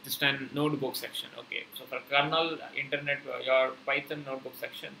just a notebook section. Okay, so for kernel internet your Python notebook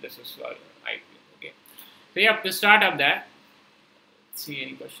section, this is your IP. Okay, so yeah, to start up that. Let's see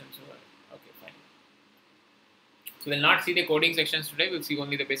any questions over. Okay, fine. So we'll not see the coding sections today. We'll see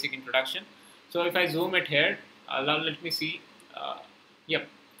only the basic introduction. So if I zoom it here, now let me see. Yep.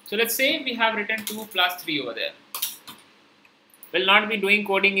 So let's say we have written 2 plus 3 over there. Will not be doing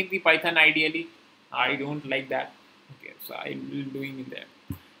coding in the Python ideally. I don't like that. Okay, so I will be doing in there.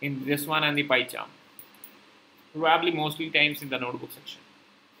 In this one and the PyCharm. Probably mostly times in the notebook section.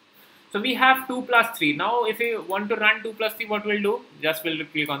 So we have 2 plus 3. Now if you want to run 2 plus 3, what we'll do? Just we'll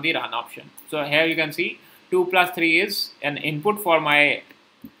click on the run option. So here you can see 2 plus 3 is an input for my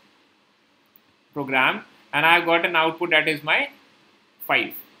program and I've got an output that is my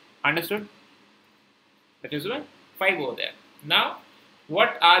 5. Understood? That is what 5 over there. Now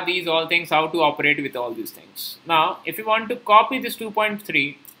what are these all things, how to operate with all these things? Now if you want to copy this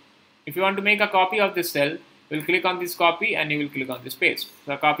 2.3, if you want to make a copy of this cell, you will click on this copy and you will click on this paste.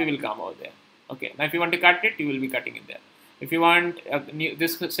 So a copy will come over there. Okay, now if you want to cut it, you will be cutting it there. If you want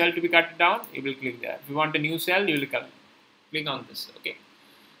this cell to be cut down, you will click there. If you want a new cell, you will click on this. Okay.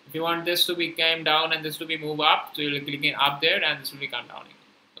 If you want this to be came down and this to be move up, so you will click up there and this will be come down.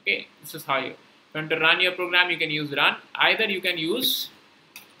 Okay, this is how you. If you want to run your program, you can use run. Either you can use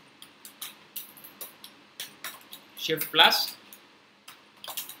Shift plus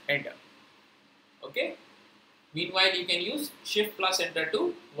enter. Okay. Meanwhile, you can use Shift plus enter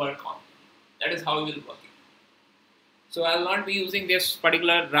to work on. That is how you will work. So I will not be using this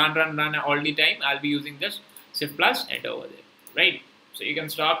particular run all the time. I'll be using this Shift plus enter over there, right? So you can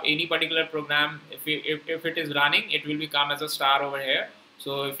stop any particular program. If it is running, it will become as a star over here.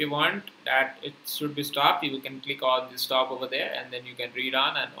 So if you want that it should be stopped, you can click on the stop over there, and then you can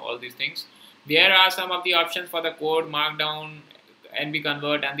rerun and all these things. There are some of the options for the code, markdown, NB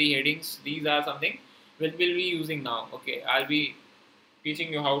convert, and the headings. These are something we'll be using now. Okay, I'll be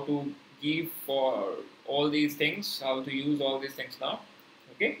teaching you how to give for all these things, how to use all these things now.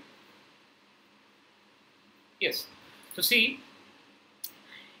 Okay. Yes. So see,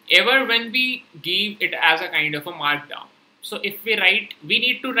 ever when we give it as a kind of a markdown, so if we write, we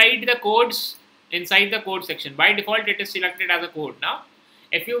need to write the codes inside the code section. By default it is selected as a code. Now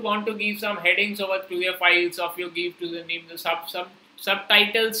if you want to give some headings over to your files, or if you give to the name the some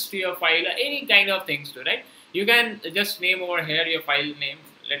subtitles to your file, or any kind of things to write, you can just name over here your file name.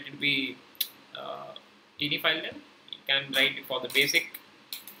 Let it be any file name. You can write it for the basic,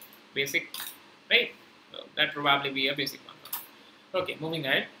 right? So that probably be a basic one. Okay, moving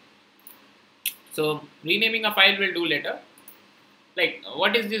ahead. So renaming a file will do later. Like,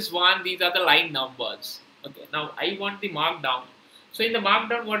 what is this one? These are the line numbers. Okay, now I want the markdown. So in the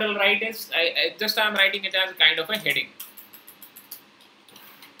markdown, what I'll write is, I'm writing it as kind of a heading.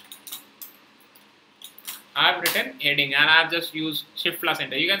 I've written heading, and I've just used Shift plus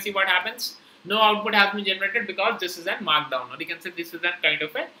Enter. You can see what happens. No output has been generated because this is a markdown, or you can say this is a kind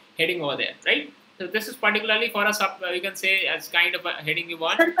of a heading over there, right? So this is particularly for a sub. You can say as kind of a heading you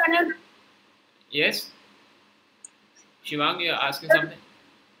want. Sir, can you, Yes, Shivang, you're asking something.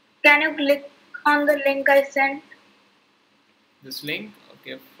 can you click on the link I sent? This link,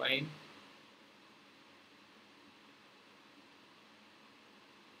 okay, fine.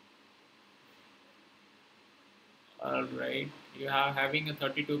 All right, you are having a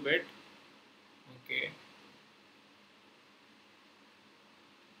 32-bit. Okay.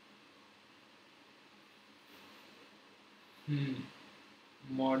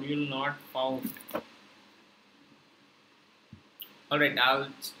 Module not found. All right,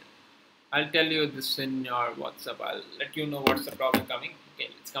 I'll tell you this in your WhatsApp. I'll let you know what's the problem coming. Okay,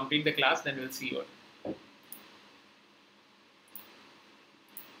 let's complete the class, then we'll see what.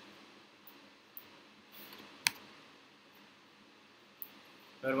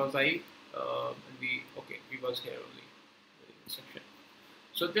 Where was I? We was here only, section.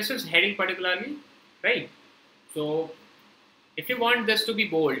 So this is heading particularly, right? So if you want this to be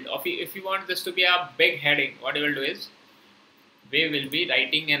bold, or if you want this to be a big heading, what you will do is, we will be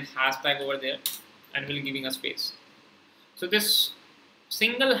writing an hashtag over there, and we'll giving a space. So this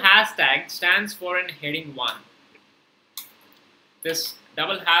single hashtag stands for an heading 1. This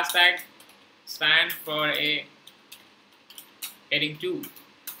double hashtag stands for a heading 2.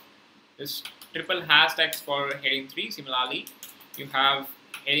 This triple hashtags for heading 3. Similarly, you have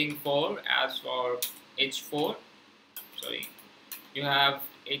heading 4 as for H4. Sorry, you have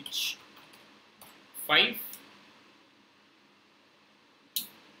H5,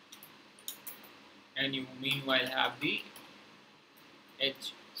 and you meanwhile have the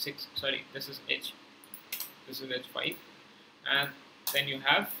H6. Sorry, this is H5, and then you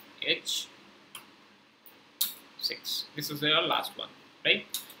have H6. This is your last one, right?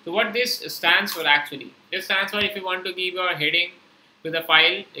 So what this stands for actually? This stands for, if you want to give your heading to the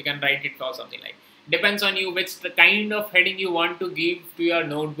file, you can write it for something like, depends on you which the kind of heading you want to give to your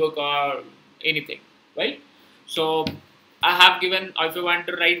notebook or anything, right? So I have given, if you want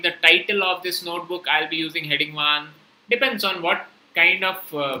to write the title of this notebook, I'll be using heading 1. Depends on what kind of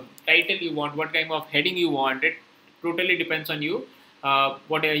title you want, what kind of heading you want. It totally depends on you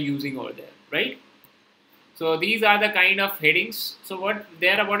what you are using over there, right? So these are the kind of headings. So what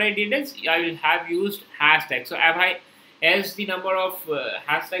I did is, I will have used hashtags. So as the number of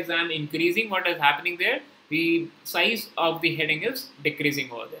hashtags I am increasing, what is happening there? The size of the heading is decreasing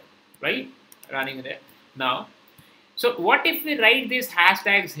over there, right? Running there. Now, so what if we write these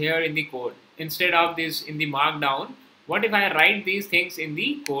hashtags here in the code instead of this in the markdown? What if I write these things in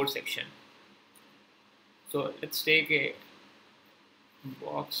the code section? So let's take a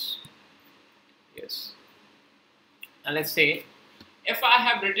box. Yes. And let's say if I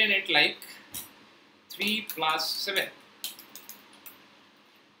have written it like 3 plus 7,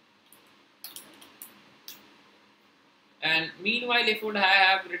 and meanwhile if would I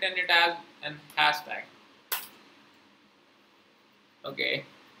have written it as an hashtag, okay,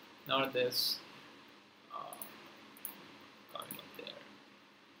 not this coming up there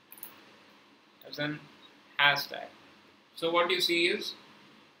as an hashtag. So what you see is,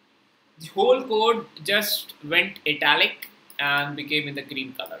 the whole code just went italic and became in the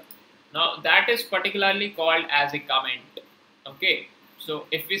green color. Now that is particularly called as a comment. Okay, so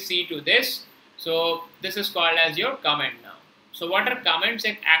if we see to this, so this is called as your comment now. So what are comments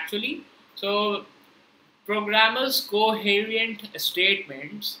actually? So programmers coherent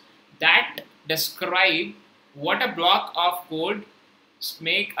statements that describe what a block of code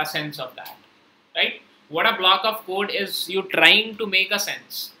make a sense of that, right? What a block of code is, you trying to make a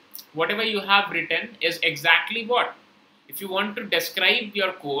sense. Whatever you have written is exactly what. If you want to describe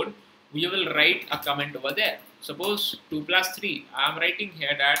your code, we will write a comment over there. Suppose 2 plus 3. I am writing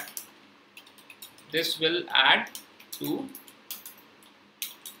here that this will add 2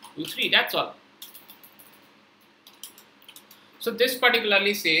 to 3. That's all. So this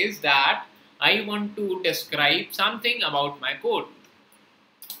particularly says that I want to describe something about my code.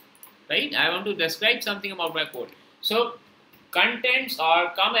 Right? I want to describe something about my code. So contents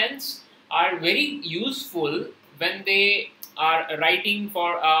or comments are very useful when they are writing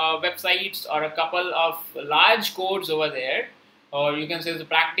for websites or a couple of large codes over there, or you can say it's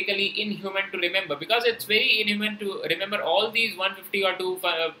practically inhuman to remember, because it's very inhuman to remember all these 150 or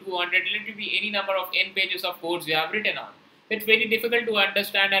 200, let it be any number of n pages of codes you have written on. It's very difficult to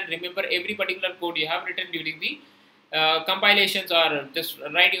understand and remember every particular code you have written during the compilations or just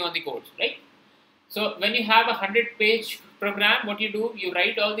writing on the codes, right? So when you have a 100-page program, what you do, you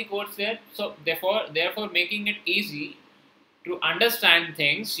write all the codes there. So therefore making it easy to understand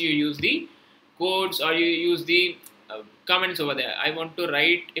things, you use the codes or you use the comments over there. I want to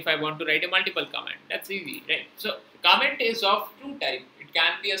write, if I want to write a multiple comment, that's easy, right? So comment is of two types. It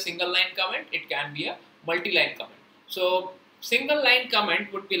can be a single line comment, it can be a multi-line comment. So single line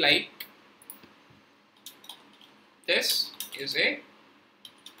comment would be like, this is a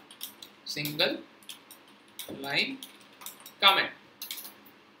single line comment.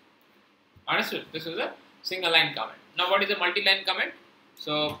 Understood? This is a single line comment. Now what is a multi-line comment?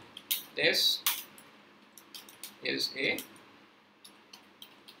 So this is a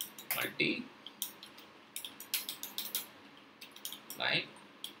multi-line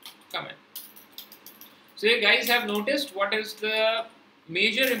comment. So you guys have noticed what is the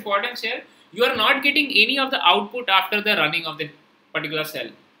major importance here? You are not getting any of the output after the running of the particular cell.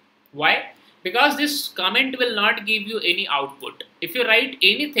 Why? Because this comment will not give you any output. If you write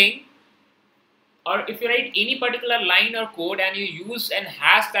anything, or if you write any particular line or code and you use an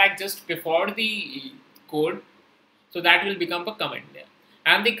hashtag just before the code, so that will become a comment there.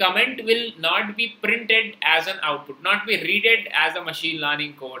 And the comment will not be printed as an output, not be readed as a machine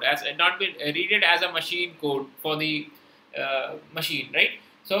learning code, not be readed as a machine code for the machine, right?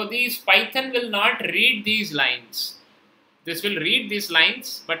 So these Python will not read these lines. This will read these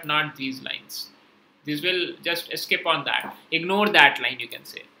lines, but not these lines. This will just skip on that. Ignore that line, you can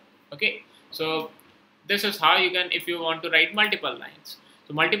say. Okay. So this is how you can, if you want to write multiple lines.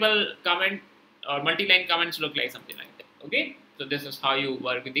 So multiple comment or multi-line comments look like something like that. Okay. So this is how you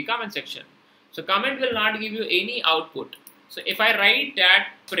work with the comment section. So comment will not give you any output. So if I write that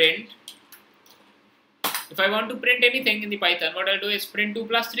print, if I want to print anything in the Python, what I'll do is print 2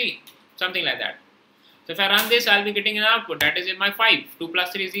 plus 3, something like that. So if I run this, I'll be getting an output, that is in my 5. 2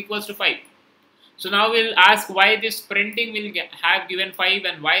 plus 3 is equals to 5. So now we'll ask why this printing will have given 5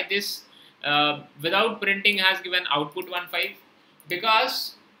 and why this without printing has given output 1 5.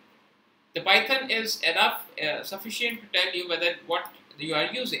 Because the Python is enough sufficient to tell you whether what you are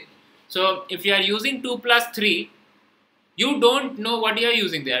using. So if you are using 2 plus 3, you don't know what you are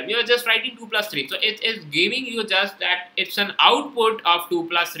using there. We are just writing 2 plus 3. So it is giving you just that it's an output of 2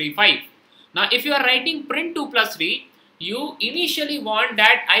 plus 3, 5. Now if you are writing print 2 plus 3, you initially want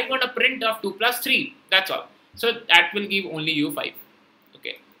that I want a print of 2 plus 3. That's all. So that will give only you 5.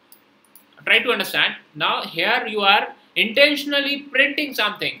 Okay. Try to understand. Now here you are intentionally printing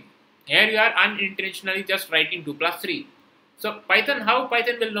something. Here you are unintentionally just writing 2 plus 3. So Python, how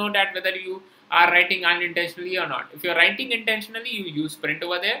Python will know that whether you are writing unintentionally or not? If you are writing intentionally, you use print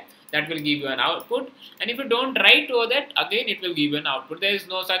over there. That will give you an output. And if you don't write over that, again it will give you an output. There is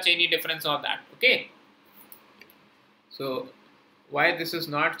no such any difference on that. Okay. So why this is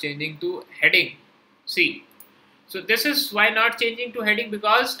not changing to heading? See. So this is why not changing to heading,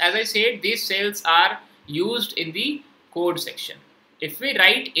 because as I said, these cells are used in the code section. If we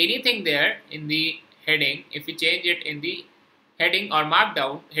write anything there in the heading, if we change it in the heading or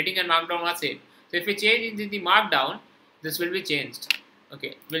markdown, heading and markdown are same. So if we change it in the markdown, this will be changed.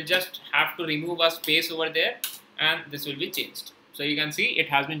 Okay, we'll just have to remove a space over there and this will be changed. So you can see it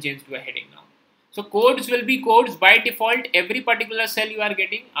has been changed to a heading now. So codes will be codes by default. Every particular cell you are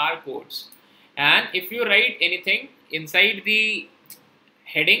getting are codes. And if you write anything inside the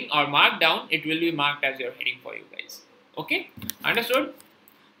heading or markdown, it will be marked as your heading for you guys. Okay, understood?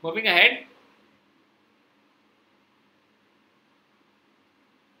 Moving ahead.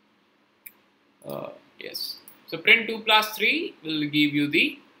 Yes. So print 2 plus 3 will give you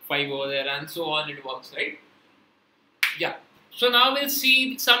the 5 over there, and so on it works, right? Yeah. So now we'll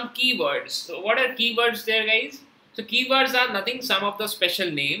see some keywords. So what are keywords there, guys? So keywords are nothing, some of the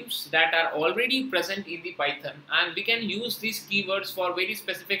special names that are already present in the Python, and we can use these keywords for very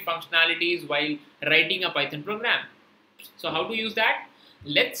specific functionalities while writing a Python program. So how to use that?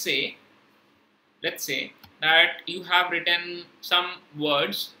 Let's say that you have written some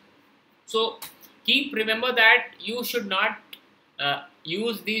words. So remember that you should not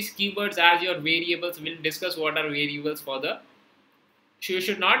use these keywords as your variables. We'll discuss what are variables for the. You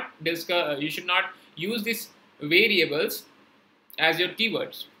should not use these variables as your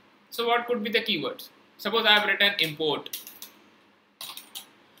keywords. So what could be the keywords? Suppose I have written import.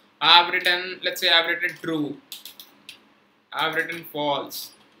 I have written, let's say I have written true. I have written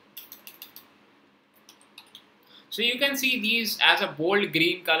false. So you can see these as a bold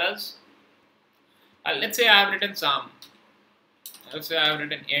green colors. Let's say I have written sum. Let's say I have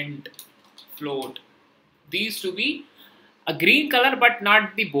written int, float. These to be a green color but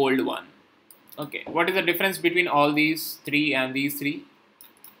not the bold one. Okay, what is the difference between all these three and these three?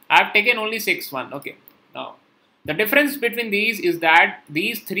 I have taken only 6 1. Okay, now the difference between these is that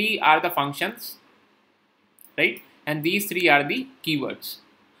these three are the functions, right? And these three are the keywords.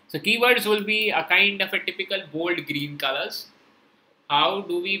 So keywords will be a kind of a typical bold green colors. How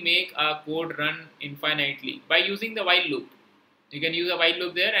do we make a code run infinitely? By using the while loop. You can use a while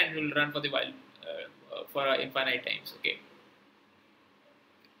loop there and it will run for the while for infinite times. Okay.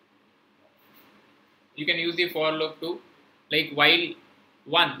 You can use the for loop too, like while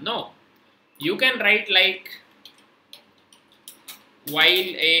one. No, you can write like while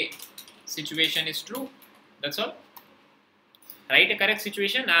a situation is true. That's all. Write a correct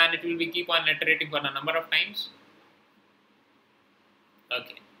situation and it will be keep on iterating for a number of times.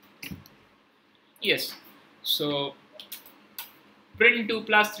 Okay. Yes. So print 2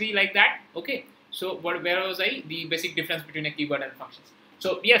 plus 3 like that. Okay. So where was I? The basic difference between a keyword and functions.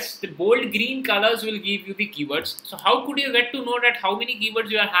 So yes, the bold green colors will give you the keywords. So how could you get to know that how many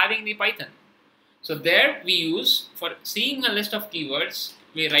keywords you are having in the Python? So there we use, for seeing a list of keywords,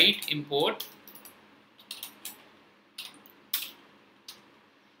 we write import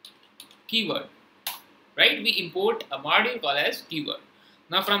keyword, right? We import a module called as keyword.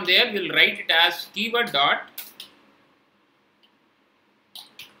 Now from there we'll write it as keyword dot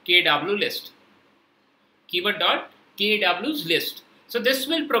kw list, keyword dot kw's list. So this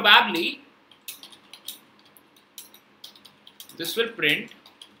will probably print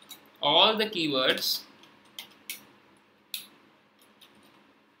all the keywords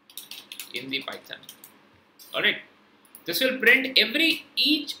in the Python. Alright. This will print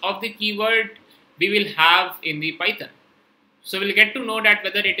each of the keyword we will have in the Python. So we'll get to know that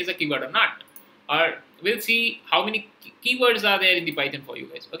whether it is a keyword or not. Or we'll see how many keywords are there in the Python for you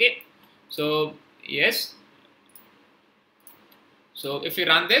guys. Okay. So yes. So if you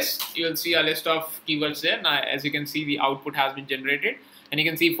run this, you will see a list of keywords there. Now, as you can see, the output has been generated, and you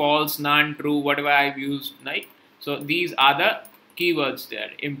can see false, none, true, whatever I've used, right? So these are the keywords there.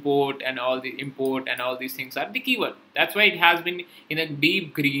 Import and all these things are the keyword. That's why it has been in a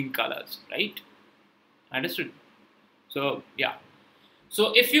deep green colors, right? Understood? So yeah.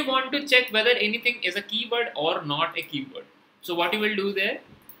 So if you want to check whether anything is a keyword or not a keyword, so what you will do there,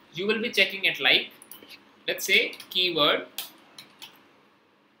 you will be checking it like, let's say keyword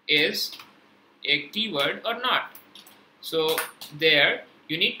is a keyword or not. So there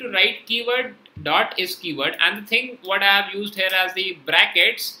you need to write keyword dot is keyword, and the thing what I have used here as the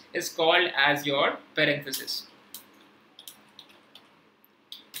brackets is called as your parenthesis.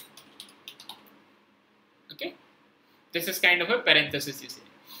 Okay, this is kind of a parenthesis, you see.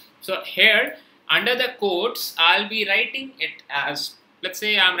 So here under the quotes I'll be writing it as, let's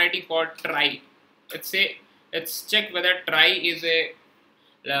say I'm writing for try. Let's check whether try is a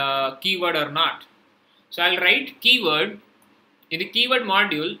keyword or not. So I'll write keyword in the keyword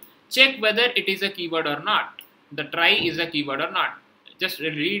module, check whether it is a keyword or not. The try is a keyword or not. Just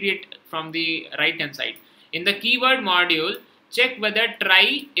read it from the right hand side. In the keyword module, check whether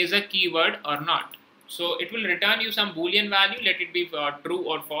try is a keyword or not. So it will return you some boolean value, let it be true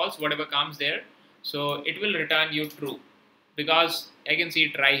or false, whatever comes there. So it will return you true, because I can see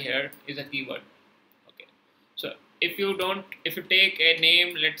try here is a keyword. Okay. So if you take a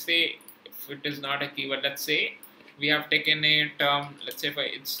name, let's say if it is not a keyword, let's say we have taken a term, let's say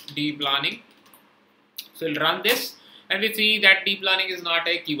it's deep learning. So we'll run this and we see that deep learning is not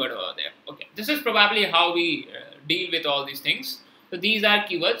a keyword over there. Okay, this is probably how we deal with all these things. So these are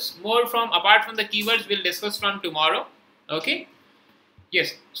keywords. Apart from the keywords we'll discuss from tomorrow. Okay.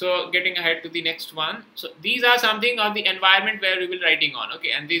 Yes, so getting ahead to the next one. So these are something of the environment where we will writing on.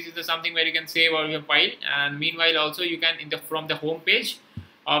 Okay, and this is the something where you can save all your file. And meanwhile, also you can from the home page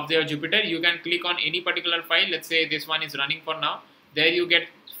of the Jupyter, you can click on any particular file. Let's say this one is running for now. There you get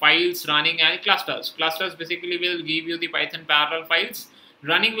files running and clusters. Clusters basically will give you the Python parallel files.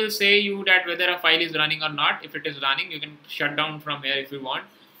 Running will say you that whether a file is running or not. If it is running, you can shut down from here if you want,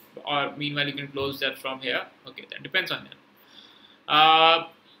 or meanwhile you can close that from here. Okay, that depends on that.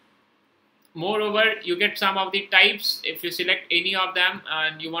 Moreover, you get some of the types. If you select any of them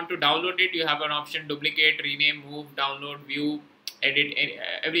and you want to download it, you have an option: duplicate, rename, move, download, view, edit.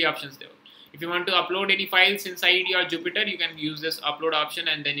 Every options there. If you want to upload any files inside your Jupyter, you can use this upload option,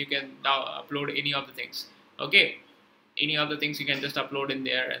 and then you can upload any of the things. Okay, any of the things you can just upload in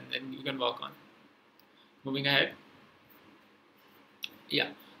there, and then you can work on. Moving ahead. Yeah.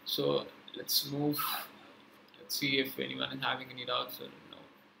 So let's move. See if anyone is having any doubts or no.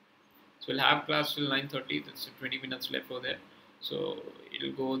 So we'll have class till 9:30. That's 20 minutes left over there. So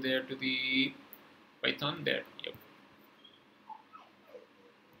it'll go there to the Python there. Yep.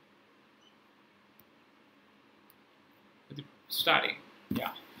 Starting.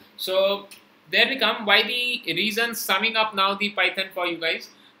 Yeah. So there we come. Why the reasons, summing up now the Python for you guys.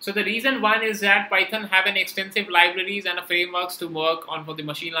 So the reason one is that Python have an extensive libraries and frameworks to work on for the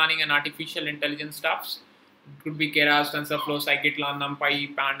machine learning and artificial intelligence stuffs. It could be Keras, TensorFlow, Scikit-learn,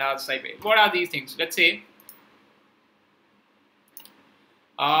 NumPy, Pandas, SciPy. What are these things? Let's say,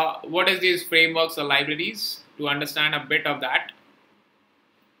 what is these frameworks or libraries? To understand a bit of that,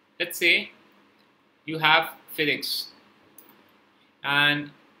 let's say you have physics,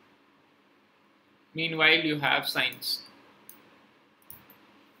 and meanwhile you have science.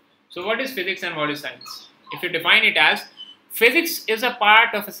 So what is physics and what is science? If you define it as, physics is a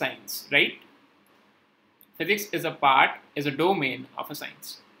part of a science, right? Physics is a domain of a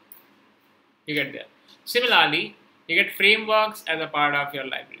science. You get there. Similarly, you get frameworks as a part of your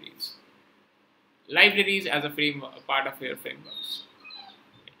libraries. Libraries as a part of your frameworks.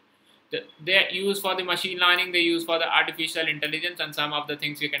 They're used for the machine learning, they use for the artificial intelligence, and some of the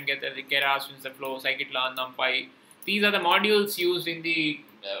things you can get as the Keras, TensorFlow, Scikit-learn, NumPy. These are the modules used in the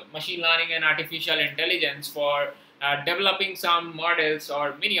machine learning and artificial intelligence for developing some models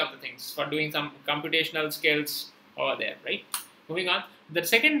or many of the things, for doing some computational skills over there, right? Moving on. The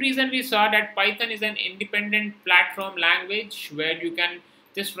second reason we saw that Python is an independent platform language where you can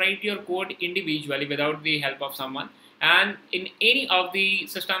just write your code individually without the help of someone. And in any of the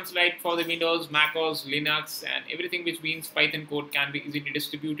systems, like for the Windows, Mac OS, Linux, and everything, which means Python code can be easily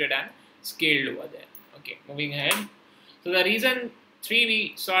distributed and scaled over there. Okay, moving ahead. So the reason 3,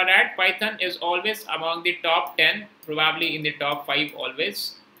 we saw that Python is always among the top 10, probably in the top 5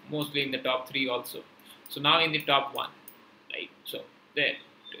 always, mostly in the top 3 also. So now in the top 1, right? So there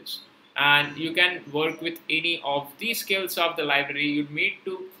it is. And you can work with any of the skills of the library. You need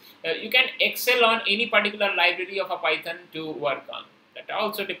to, you can excel on any particular library of a Python to work on. That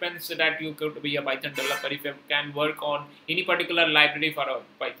also depends that you could be a Python developer if you can work on any particular library for a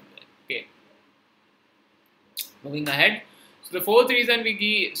Python. Okay. Moving ahead. So the fourth reason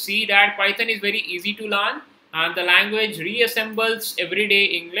we see that Python is very easy to learn, and the language reassembles everyday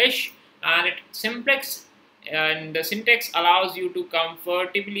English, and it simplex, and the syntax allows you to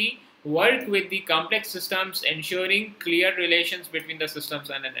comfortably work with the complex systems, ensuring clear relations between the systems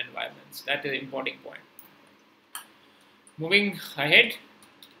and an environments. That is an important point. Moving ahead.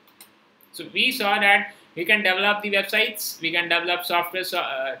 So we saw that we can develop the websites, we can develop software,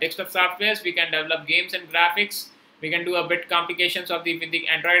 desktop softwares, we can develop games and graphics, we can do a bit complications of the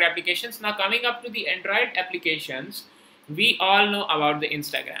Android applications. Now coming up to the Android applications, we all know about the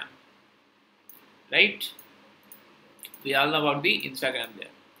Instagram, right? We all know about the Instagram there.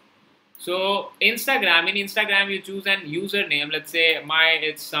 So in Instagram you choose an username. Let's say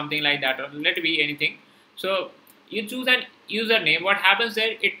it's something like that, or let it be anything. So you choose an username. What happens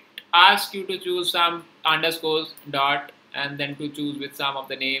there? It asks you to choose some underscores, dot, and then to choose with some of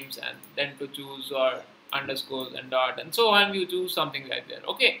the names, and then to choose or underscores and dot, and so on. You choose something like that.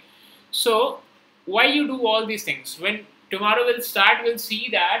 Okay. So why you do all these things? When tomorrow we'll start, we'll see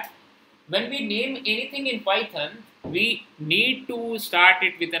that when we name anything in Python, we need to start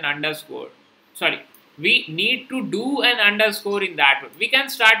it with an underscore. Sorry, we need to do an underscore in that one. We can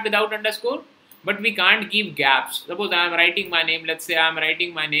start without underscore, but we can't give gaps. Suppose I am writing my name. Let's say I am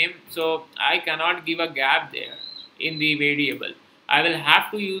writing my name, so I cannot give a gap there in the variable. I will have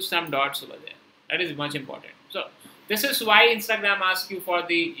to use some dots over there. That is much important. So this is why Instagram asks you for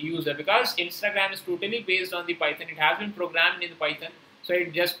the user, because Instagram is totally based on the Python. It has been programmed in Python, so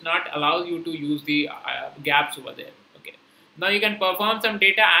it just not allows you to use the gaps over there. Okay. Now you can perform some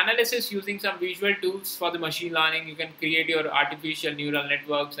data analysis using some visual tools for the machine learning. You can create your artificial neural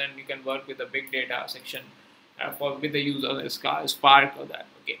networks, and you can work with the big data section with the use of Spark or that.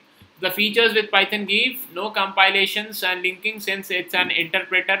 Okay. The features with Python give no compilations and linking, since it's an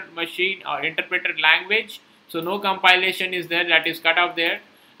interpreter machine or interpreter language. So no compilation is there, that is cut off there,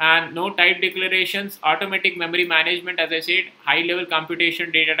 and no type declarations, automatic memory management, as I said, high level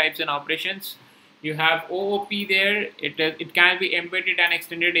computation, data types and operations. You have OOP there. It can be embedded and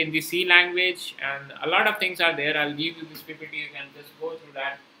extended in the C language, and a lot of things are there. I'll give you this PPT. You can just go through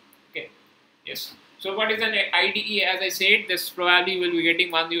that. Okay. Yes. So what is an IDE? As I said, this probably will be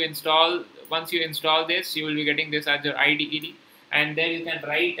getting once you install. Once you install this, you will be getting this as your IDE, and then you can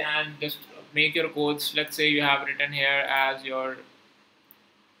write and just make your codes. Let's say you have written here as your.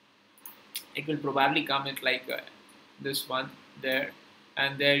 It will probably come with like this one there,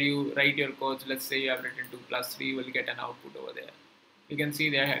 and there you write your codes. Let's say you have written 2 + 3, you will get an output over there. You can see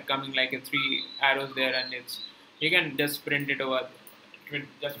they're coming like a 3 arrows there, and you can just print it over. It will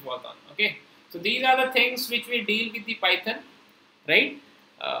just work on. Okay, so these are the things which we deal with the Python, right?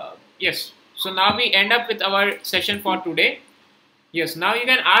 Yes. So now we end up with our session for today. Yes. Now you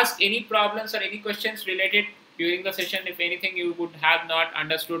can ask any problems or any questions related during the session. If anything you would have not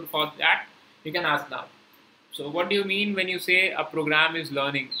understood for that, you can ask now. So what do you mean when you say a program is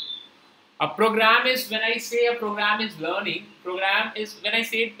learning? A program is, when I say a program is learning, when I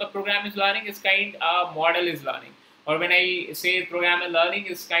say a program is learning, is kind a model is learning. Or when I say program is learning,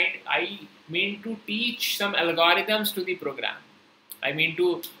 is kind, I mean to teach some algorithms to the program. I mean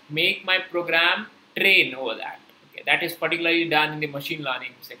to make my program train over that. Okay, that is particularly done in the machine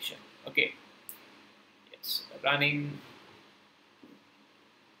learning section. Okay. Yes, running.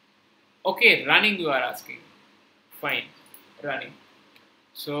 Okay, running you are asking. Fine, running.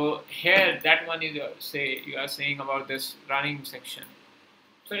 So here that one is you are saying about this running section.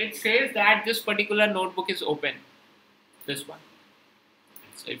 So it says that this particular notebook is open. This one.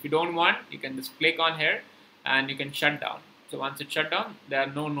 So if you don't want, you can just click on here and you can shut down. So once it's shut down, there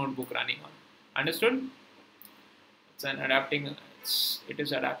are no notebook running on. Understood? It's an adapting. It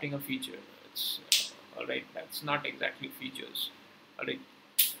is adapting a feature. It's all right. That's not exactly features. All right.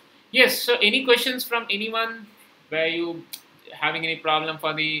 Yes. So any questions from anyone? Where you having any problem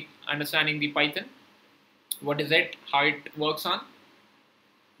for the understanding the Python? What is it? How it works on?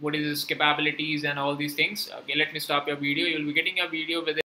 What is its capabilities and all these things? Okay, let me stop your video. You'll be getting a video with it.